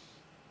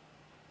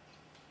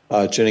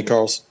 Jenny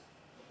Carlson.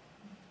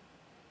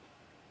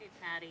 Hey,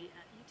 Patty. You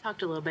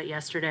talked a little bit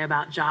yesterday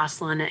about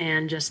Jocelyn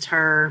and just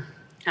her,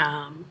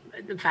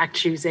 the fact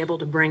she was able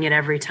to bring it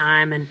every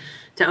time and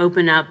to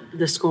open up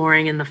the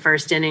scoring in the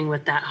first inning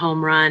with that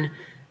home run,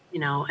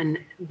 and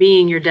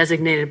being your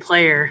designated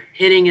player,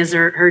 hitting is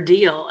her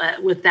deal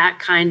with that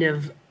kind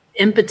of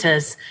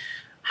impetus.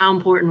 How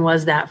important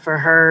was that for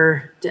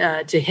her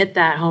to hit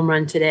that home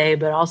run today,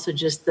 but also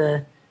just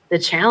the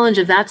challenge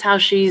of that's how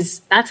she's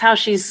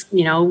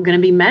going to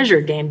be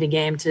measured game to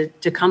game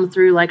to come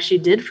through like she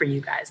did for you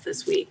guys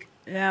this week.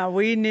 Yeah,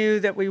 we knew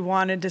that we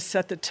wanted to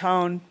set the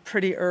tone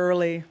pretty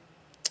early,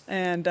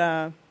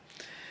 and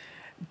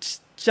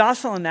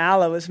Jocelyn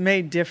Alla was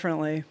made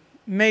differently.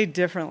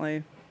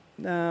 When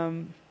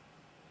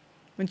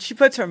she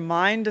puts her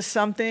mind to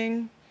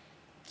something,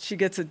 she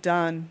gets it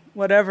done,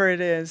 whatever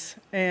it is.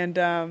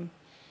 And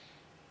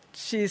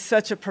she's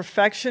such a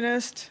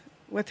perfectionist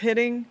with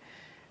hitting.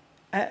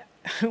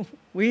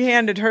 We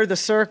handed her the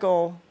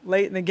circle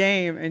late in the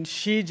game, and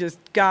she just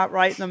got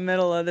right in the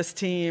middle of this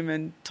team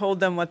and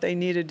told them what they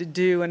needed to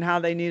do and how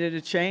they needed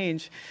to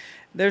change.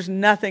 There's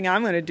nothing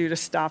I'm going to do to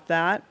stop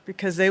that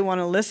because they want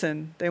to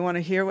listen. They want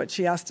to hear what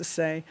she has to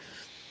say.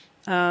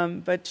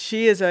 But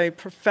she is a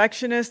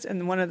perfectionist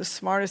and one of the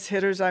smartest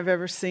hitters I've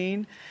ever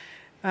seen.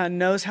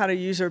 Knows how to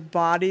use her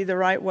body the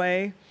right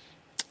way,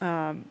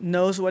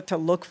 knows what to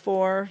look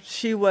for.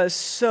 She was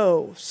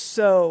so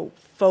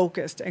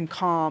focused and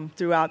calm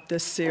throughout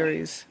this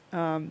series,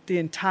 the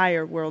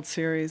entire World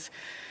Series,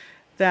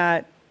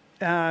 that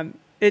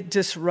it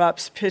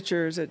disrupts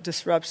pitchers, it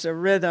disrupts their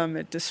rhythm.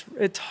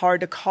 It's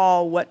hard to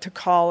call what to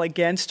call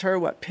against her,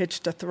 what pitch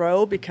to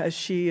throw, because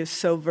she is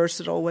so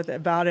versatile with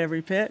about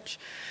every pitch.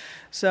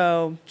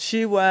 So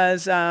she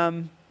was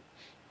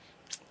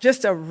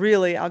just a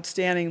really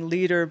outstanding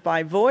leader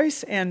by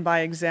voice and by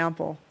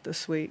example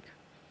this week.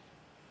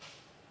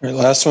 All right,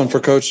 last one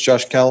for Coach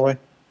Josh Callaway.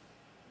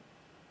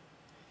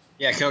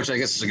 Yeah, Coach, I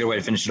guess it's a good way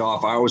to finish it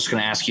off. I was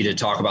going to ask you to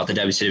talk about the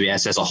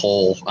WCWS as a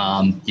whole.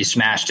 You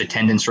smashed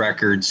attendance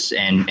records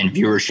and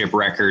viewership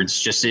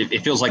records. Just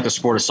it feels like the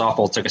sport of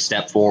softball took a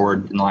step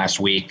forward in the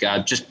last week.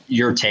 Just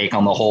your take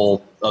on the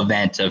whole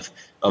event of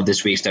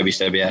this week's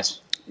WCWS.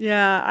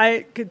 Yeah,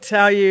 I could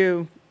tell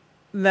you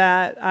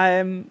that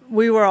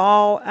we were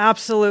all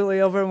absolutely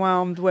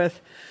overwhelmed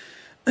with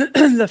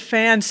the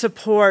fan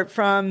support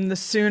from the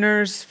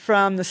Sooners,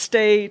 from the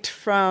state,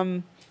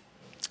 from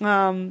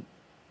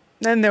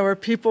then there were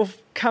people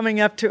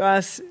coming up to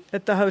us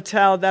at the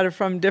hotel that are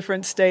from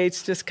different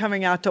states just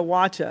coming out to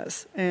watch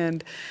us.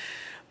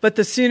 But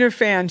the Sooner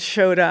fans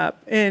showed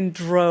up in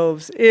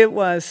droves. It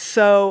was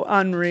so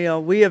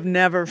unreal. We have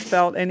never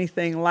felt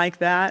anything like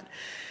that.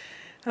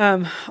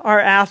 Our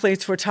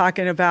athletes were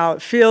talking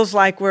about, feels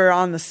like we're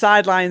on the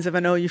sidelines of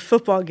an OU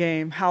football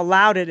game, how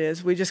loud it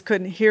is. We just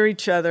couldn't hear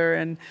each other.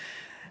 And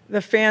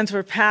the fans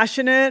were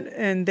passionate,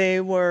 and they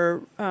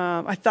were,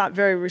 I thought,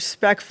 very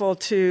respectful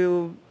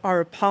to our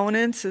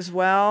opponents as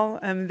well.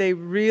 And they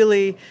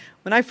really,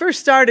 when I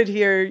first started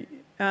here,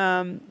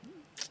 no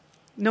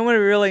one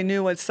really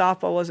knew what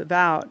softball was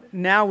about.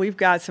 Now we've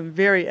got some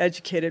very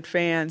educated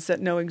fans that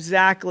know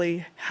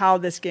exactly how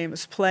this game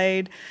is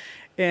played,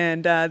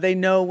 and they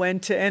know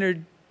when to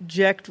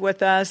interject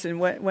with us and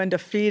when to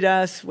feed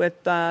us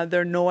with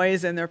their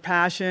noise and their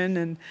passion.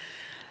 And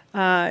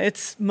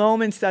it's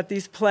moments that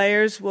these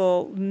players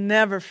will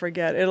never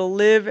forget. It'll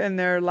live in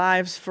their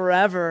lives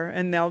forever,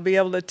 and they'll be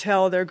able to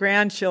tell their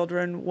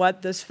grandchildren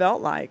what this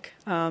felt like.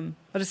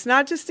 But it's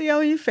not just the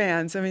OU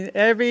fans. I mean,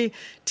 every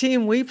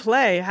team we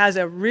play has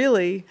a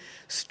really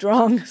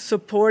strong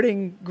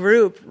supporting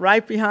group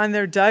right behind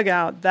their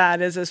dugout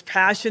that is as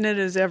passionate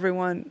as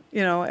everyone,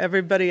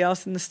 everybody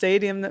else in the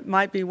stadium that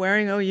might be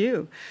wearing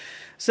OU.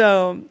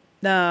 So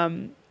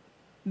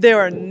there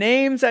are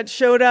names that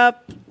showed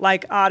up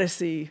like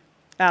Odyssey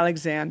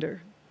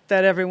Alexander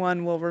that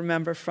everyone will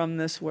remember from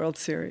this World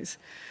Series.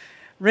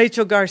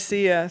 Rachel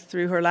Garcia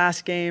through her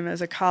last game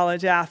as a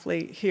college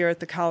athlete here at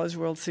the College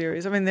World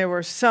Series. I mean, there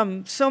were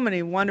so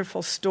many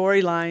wonderful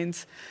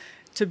storylines.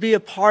 To be a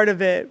part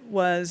of it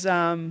was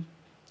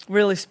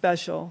really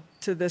special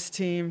to this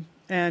team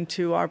and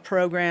to our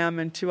program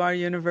and to our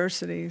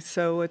university.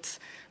 So it's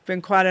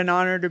been quite an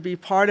honor to be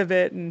part of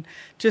it, and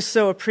just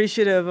so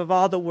appreciative of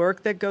all the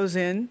work that goes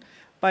in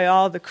by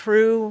all the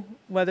crew,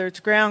 whether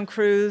it's ground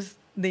crews,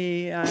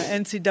 the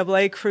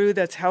NCAA crew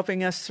that's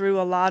helping us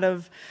through a lot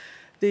of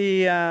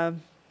the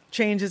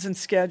changes in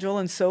schedule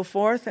and so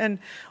forth. And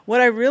what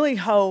I really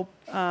hope,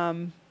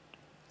 in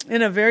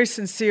a very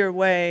sincere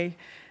way,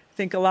 I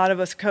think a lot of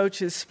us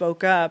coaches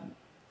spoke up.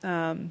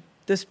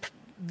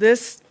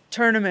 This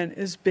tournament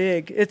is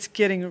big. It's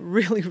getting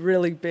really,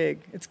 really big.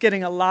 It's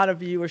getting a lot of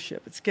viewership.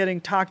 It's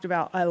getting talked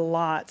about a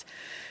lot.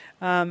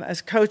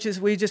 As coaches,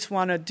 we just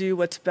want to do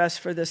what's best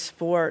for this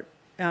sport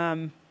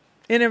in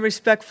a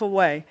respectful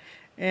way.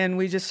 And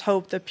we just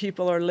hope that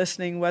people are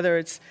listening, whether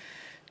it's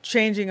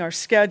changing our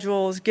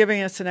schedules,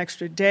 giving us an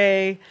extra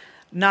day,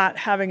 not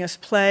having us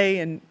play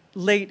in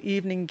late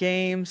evening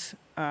games.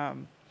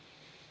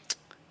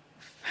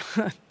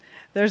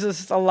 There's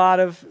just a lot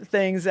of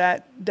things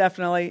that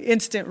definitely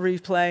instant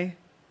replay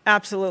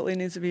absolutely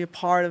needs to be a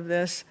part of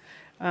this.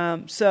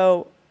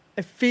 So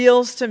it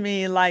feels to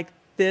me like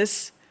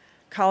this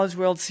College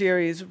World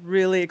Series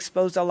really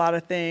exposed a lot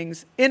of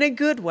things in a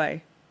good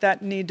way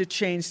that need to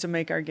change to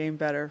make our game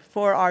better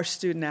for our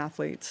student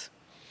athletes.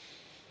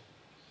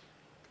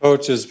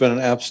 Coach, it's been an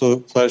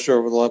absolute pleasure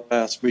over the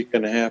past week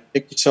and a half.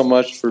 Thank you so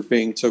much for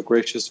being so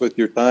gracious with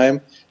your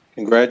time.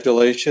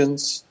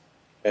 Congratulations.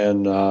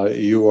 And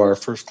you are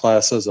first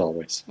class as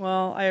always.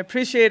 Well, I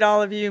appreciate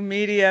all of you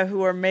media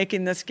who are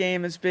making this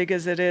game as big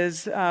as it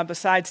is.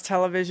 Besides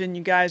television,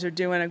 you guys are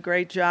doing a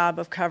great job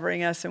of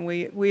covering us. And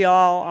we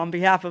all, on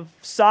behalf of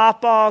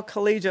softball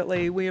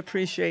collegiately, we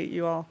appreciate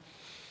you all.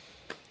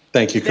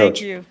 Thank you, Coach.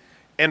 Thank you.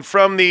 And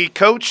from the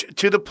coach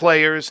to the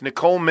players,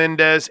 Nicole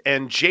Mendez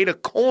and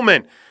Jada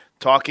Coleman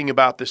talking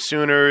about the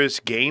Sooners'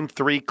 Game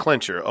 3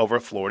 clincher over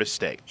Florida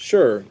State.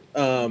 Sure.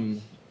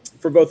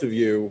 For both of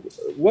you,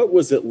 what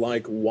was it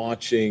like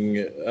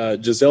watching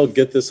Giselle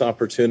get this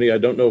opportunity? I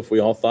don't know if we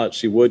all thought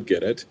she would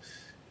get it,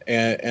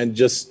 and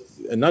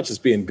not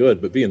just being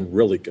good, but being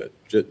really good,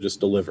 just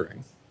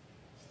delivering.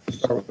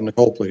 Start with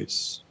Nicole,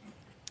 please.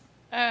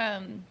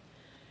 I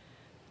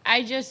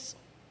just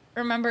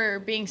remember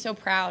being so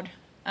proud.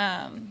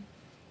 I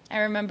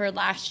remember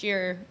last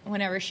year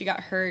whenever she got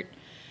hurt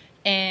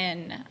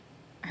and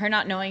her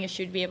not knowing if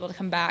she would be able to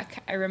come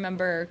back. I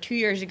remember 2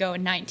 years ago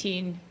in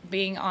 19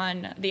 being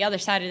on the other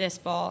side of this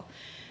ball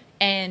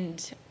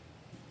and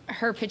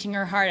her pitching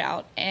her heart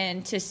out,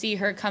 and to see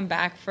her come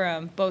back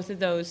from both of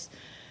those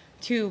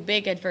two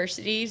big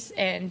adversities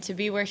and to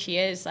be where she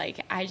is,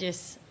 like, I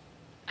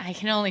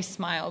can only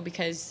smile,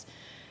 because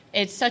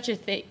it's such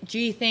a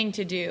G thing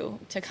to do,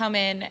 to come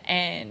in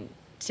and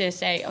to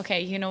say,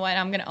 okay, you know what,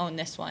 I'm going to own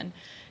this one.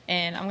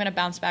 And I'm going to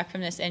bounce back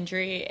from this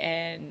injury,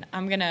 and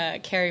I'm going to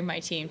carry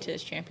my team to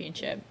this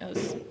championship. It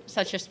was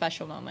such a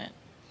special moment.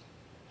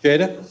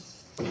 Jada?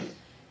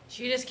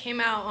 She just came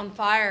out on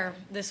fire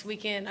this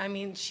weekend. I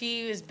mean,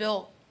 she is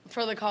built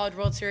for the College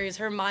World Series.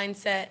 Her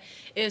mindset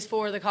is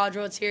for the College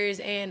World Series.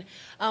 And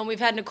we've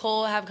had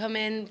Nicole have come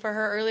in for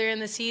her earlier in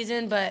the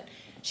season, but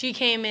she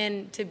came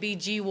in to be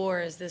G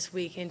Wars this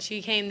week. And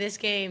she came this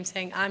game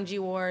saying, I'm G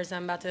Wars.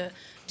 I'm about to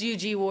do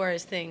G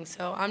Wars things.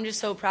 So I'm just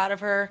so proud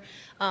of her.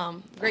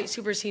 Great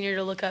super senior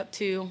to look up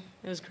to.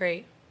 It was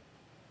great.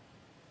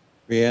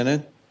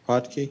 Rhiannon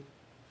Potke.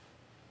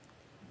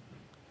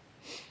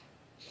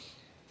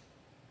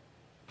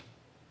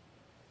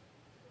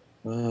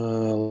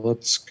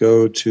 Let's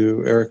go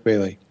to Eric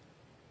Bailey.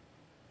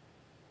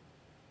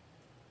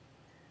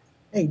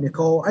 Hey,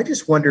 Nicole, I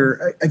just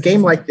wonder, a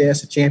game like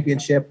this, a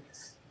championship,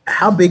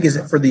 how big is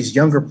it for these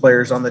younger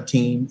players on the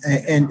team?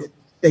 And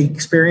they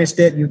experienced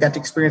it, you got to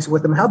experience it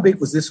with them. How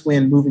big was this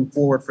win moving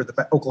forward for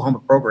the Oklahoma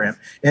program?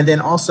 And then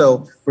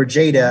also for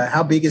Jada,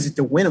 how big is it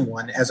to win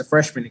one as a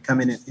freshman to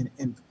come in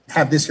and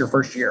have this your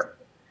first year?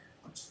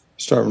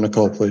 Start with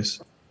Nicole,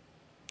 please.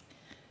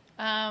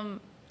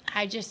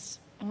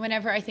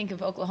 Whenever I think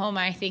of Oklahoma,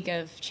 I think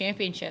of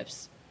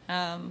championships.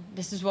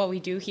 This is what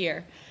we do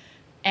here.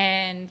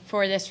 And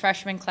for this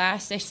freshman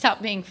class, they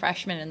stopped being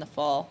freshmen in the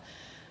fall.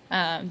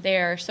 They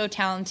are so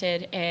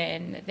talented,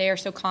 and they are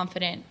so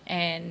confident,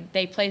 and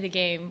they play the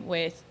game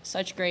with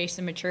such grace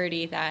and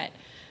maturity that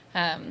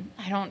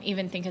I don't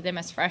even think of them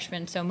as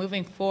freshmen. So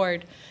moving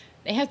forward,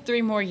 they have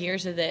 3 more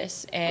years of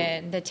this,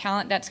 and the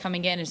talent that's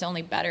coming in is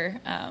only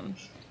better.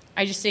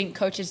 I just think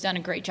Coach has done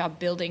a great job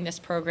building this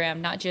program,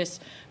 not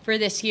just for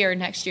this year,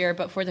 next year,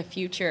 but for the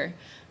future.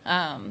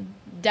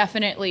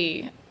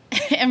 Definitely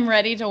am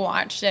ready to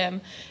watch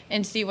them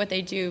and see what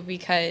they do,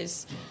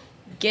 because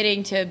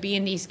getting to be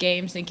in these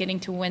games and getting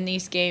to win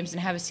these games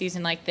and have a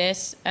season like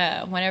this,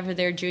 whenever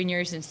they're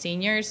juniors and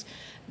seniors,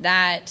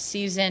 that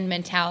season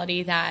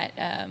mentality,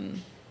 that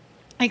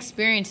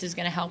experience is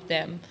going to help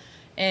them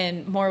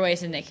in more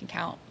ways than they can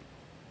count.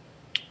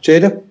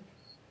 Jada?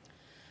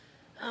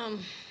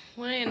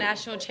 Winning a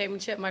national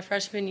championship my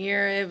freshman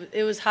year,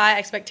 it was high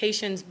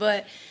expectations,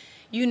 but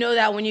you know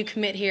that when you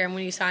commit here and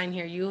when you sign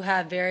here, you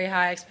have very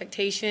high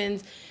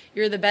expectations.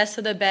 You're the best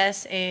of the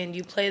best, and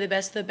you play the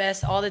best of the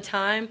best all the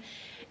time.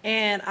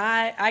 And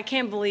I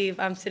can't believe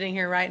I'm sitting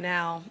here right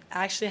now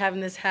actually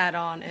having this hat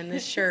on and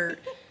this shirt.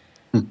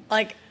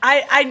 Like,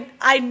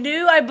 I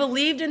knew, I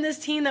believed in this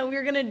team that we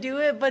were going to do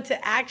it, but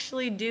to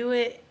actually do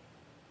it,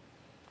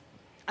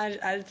 I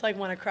just,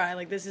 want to cry.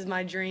 Like, this is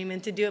my dream.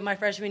 And to do it my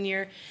freshman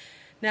year,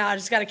 Now I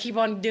just got to keep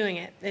on doing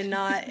it and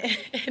not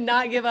and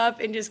not give up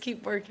and just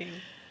keep working.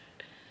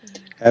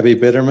 Abby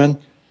Bitterman.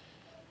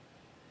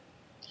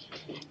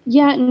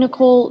 Yeah,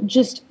 Nicole,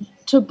 just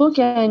to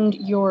bookend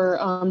your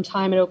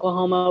time at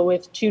Oklahoma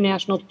with 2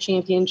 national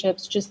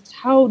championships, just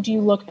how do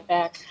you look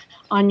back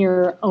on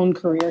your own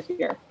career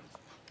here?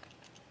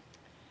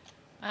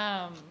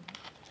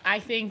 I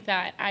think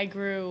that I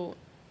grew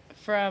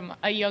from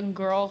a young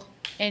girl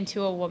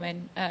into a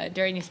woman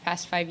during these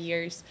past 5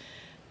 years,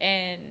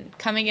 and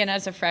coming in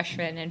as a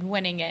freshman and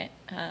winning it,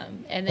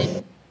 and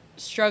then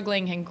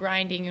struggling and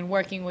grinding and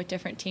working with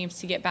different teams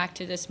to get back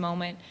to this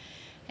moment.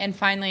 And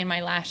finally, in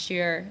my last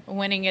year,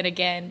 winning it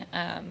again.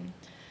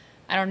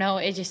 I don't know,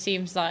 it just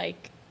seems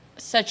like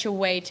such a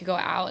way to go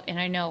out. And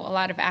I know a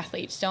lot of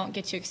athletes don't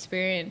get to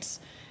experience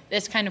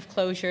this kind of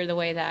closure the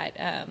way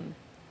that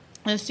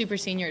the super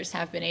seniors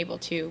have been able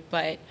to.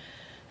 But,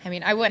 I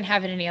mean, I wouldn't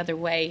have it any other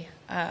way.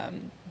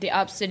 The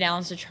ups and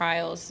downs, the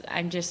trials,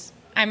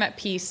 I'm at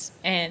peace.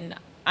 And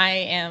I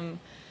am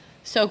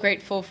so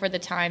grateful for the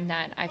time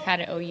that I've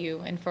had at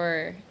OU and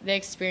for the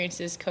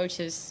experiences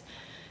coaches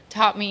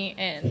taught me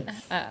and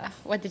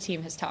what the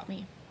team has taught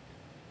me.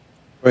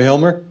 Roy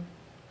Helmer?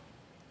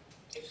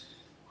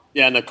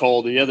 Yeah,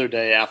 Nicole, the other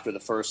day after the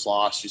first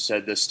loss, you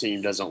said this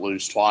team doesn't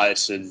lose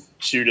twice, and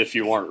shoot if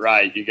you weren't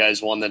right. You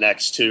guys won the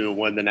next 2 and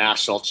won the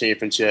national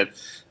championship.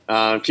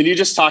 Can you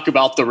just talk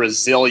about the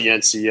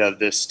resiliency of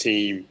this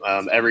team?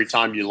 Every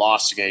time you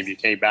lost a game, you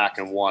came back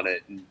and won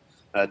it and,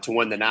 to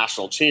win the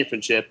national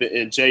championship.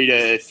 And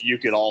Jada, if you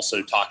could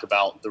also talk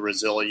about the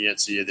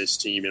resiliency of this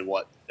team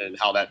and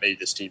how that made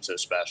this team so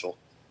special.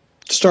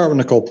 Start with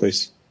Nicole,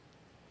 please.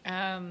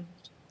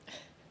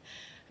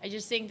 I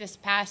just think this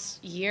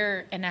past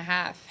year and a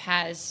half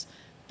has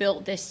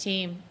built this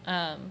team.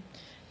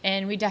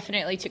 And we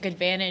definitely took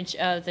advantage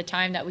of the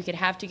time that we could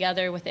have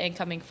together with the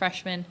incoming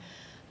freshmen,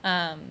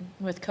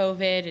 with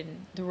COVID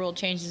and the rule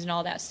changes and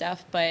all that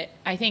stuff. But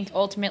I think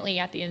ultimately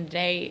at the end of the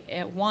day,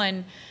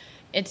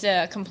 it's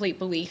a complete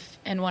belief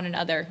in one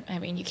another. I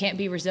mean, you can't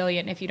be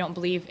resilient if you don't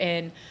believe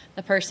in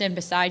the person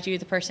beside you,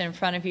 the person in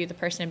front of you, the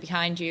person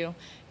behind you.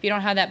 If you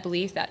don't have that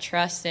belief, that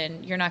trust,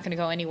 then you're not going to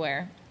go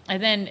anywhere.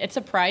 And then it's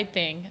a pride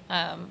thing.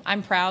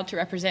 I'm proud to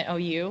represent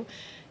OU,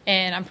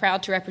 and I'm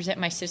proud to represent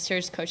my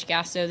sisters, Coach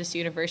Gasto, this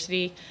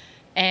university.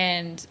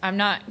 And I'm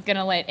not going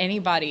to let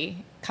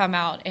anybody come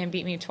out and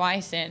beat me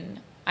twice. And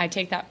I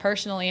take that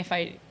personally if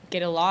I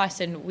get a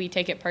loss, and we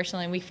take it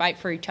personally and we fight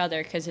for each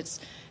other, because it's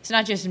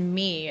not just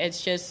me,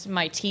 it's just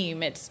my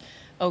team, it's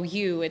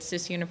OU, it's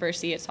this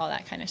university, it's all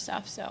that kind of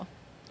stuff. So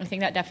I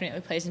think that definitely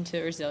plays into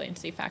the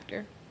resiliency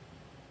factor.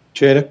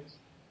 Jada?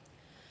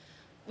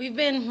 We've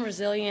been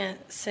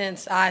resilient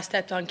since I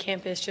stepped on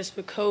campus, just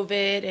with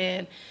COVID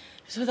and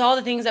just with all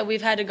the things that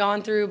we've had to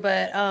gone through.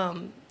 But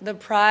the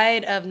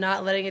pride of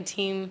not letting a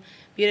team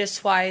beat us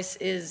twice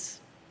is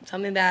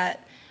something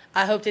that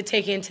I hope to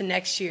take into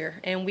next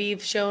year. And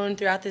we've shown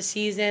throughout the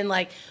season,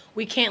 like,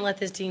 we can't let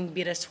this team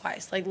beat us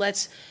twice. Like,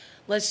 let's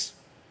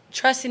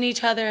trust in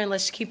each other, and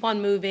let's keep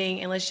on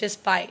moving, and let's just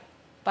fight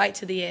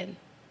to the end.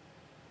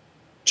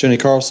 Jenny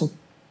Carlson?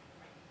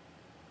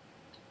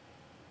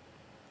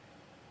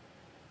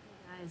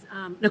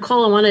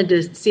 Nicole, I wanted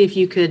to see if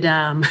you could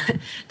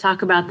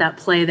talk about that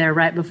play there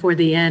right before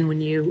the end when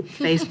you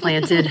face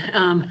planted.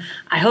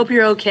 I hope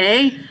you're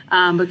okay,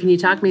 but can you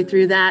talk me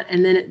through that?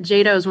 And then,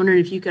 Jada, I was wondering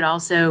if you could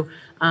also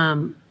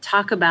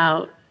talk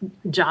about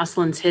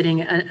Jocelyn's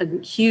hitting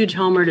a huge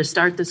homer to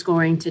start the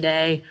scoring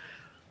today.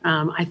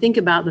 I think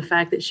about the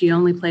fact that she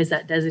only plays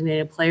that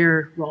designated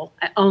player role.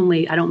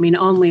 Only, I don't mean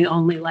only,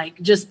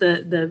 like just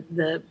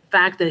the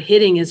fact that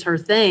hitting is her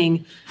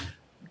thing.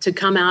 To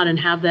come out and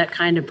have that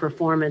kind of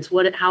performance,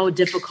 how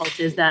difficult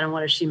is that, and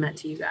what has she meant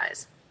to you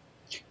guys?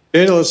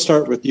 Jada, let's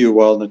start with you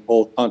while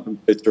Nicole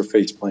contemplates her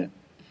face plant.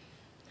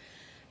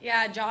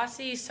 Yeah,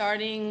 Jossie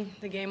starting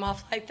the game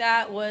off like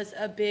that was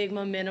a big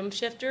momentum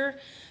shifter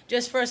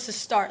just for us to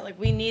start. Like,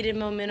 we needed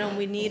momentum.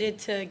 We needed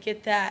to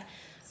get that,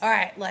 all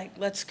right, like,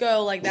 let's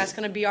go. Like, that's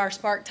going to be our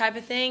spark type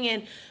of thing.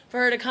 And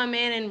for her to come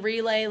in and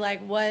relay,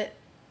 like, what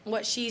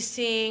she's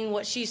seeing,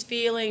 what she's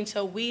feeling,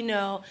 so we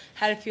know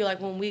how to feel like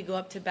when we go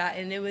up to bat.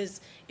 And it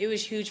was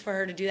huge for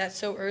her to do that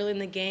so early in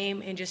the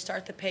game and just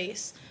start the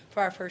pace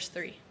for our first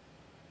 3.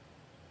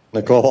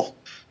 Nicole?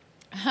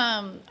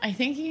 I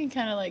think you can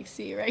kind of like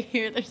see right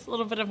here, there's a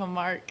little bit of a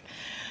mark.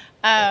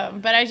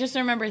 But I just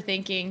remember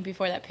thinking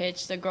before that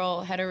pitch, the girl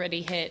had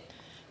already hit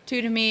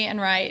 2 to me and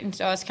right, and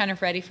so I was kind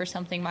of ready for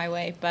something my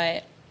way.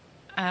 But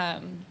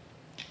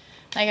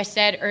like I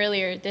said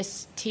earlier,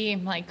 this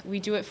team, like, we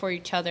do it for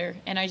each other.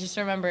 And I just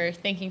remember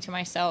thinking to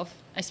myself,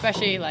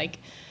 especially like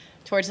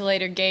towards the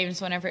later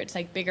games, whenever it's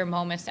like bigger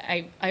moments,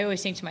 I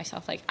always think to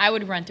myself, like, I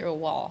would run through a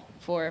wall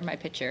for my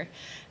pitcher.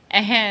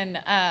 And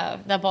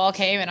the ball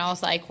came, and I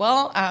was like,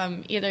 well,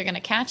 I'm either going to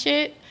catch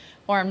it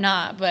or I'm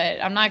not,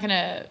 but I'm not going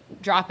to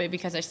drop it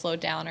because I slowed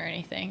down or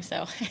anything.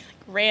 So I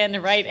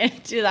ran right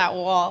into that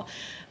wall,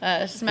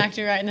 smacked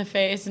it right in the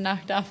face, and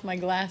knocked off my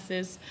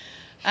glasses.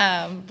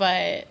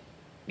 But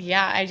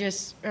yeah, I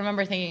just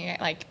remember thinking,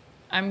 like,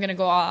 I'm going to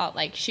go all out.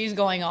 Like, she's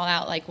going all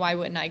out. Like, why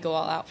wouldn't I go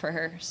all out for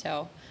her?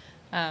 So,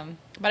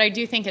 but I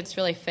do think it's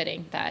really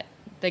fitting that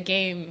the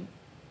game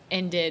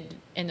ended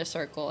in the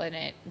circle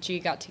and G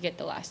got to get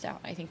the last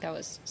out. I think that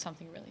was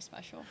something really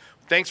special.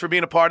 Thanks for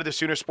being a part of the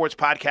Sooner Sports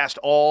Podcast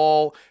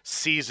all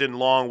season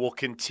long. We'll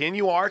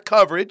continue our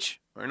coverage.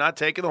 We're not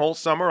taking the whole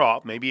summer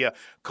off, maybe a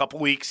couple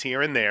weeks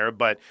here and there,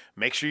 but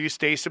make sure you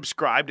stay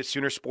subscribed at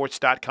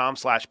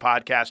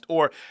Soonersports.com/podcast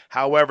or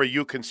however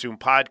you consume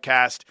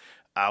podcast.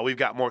 We've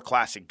got more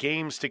classic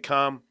games to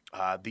come.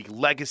 The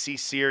Legacy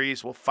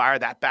Series, we'll fire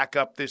that back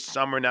up this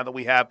summer now that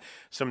we have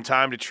some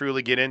time to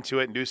truly get into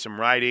it and do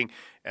some writing.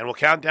 And we'll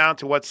count down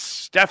to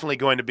what's definitely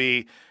going to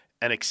be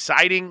an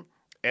exciting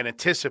and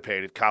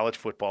anticipated college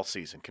football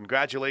season.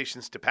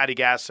 Congratulations to Patty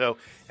Gasso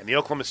and the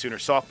Oklahoma Sooner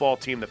softball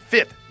team, the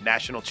 5th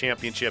national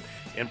championship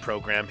in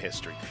program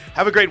history.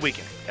 Have a great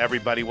weekend,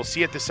 everybody. We'll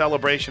see you at the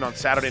celebration on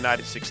Saturday night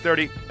at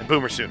 6:30, and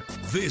Boomer Sooner.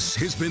 This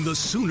has been the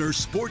Sooner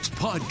Sports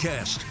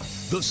Podcast.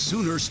 The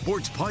Sooner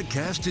Sports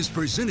Podcast is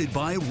presented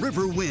by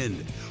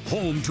Riverwind,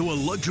 home to a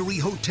luxury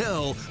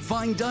hotel,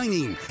 fine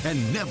dining,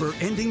 and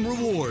never-ending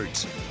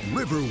rewards.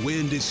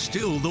 Riverwind is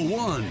still the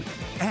one.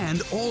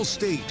 And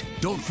Allstate.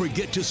 Don't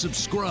forget to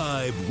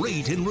subscribe,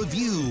 rate, and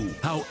review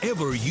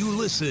however you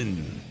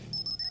listen.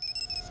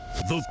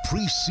 The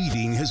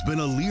preceding has been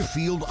a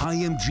Learfield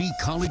IMG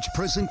College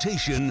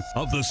presentation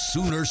of the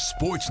Sooner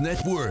Sports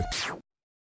Network.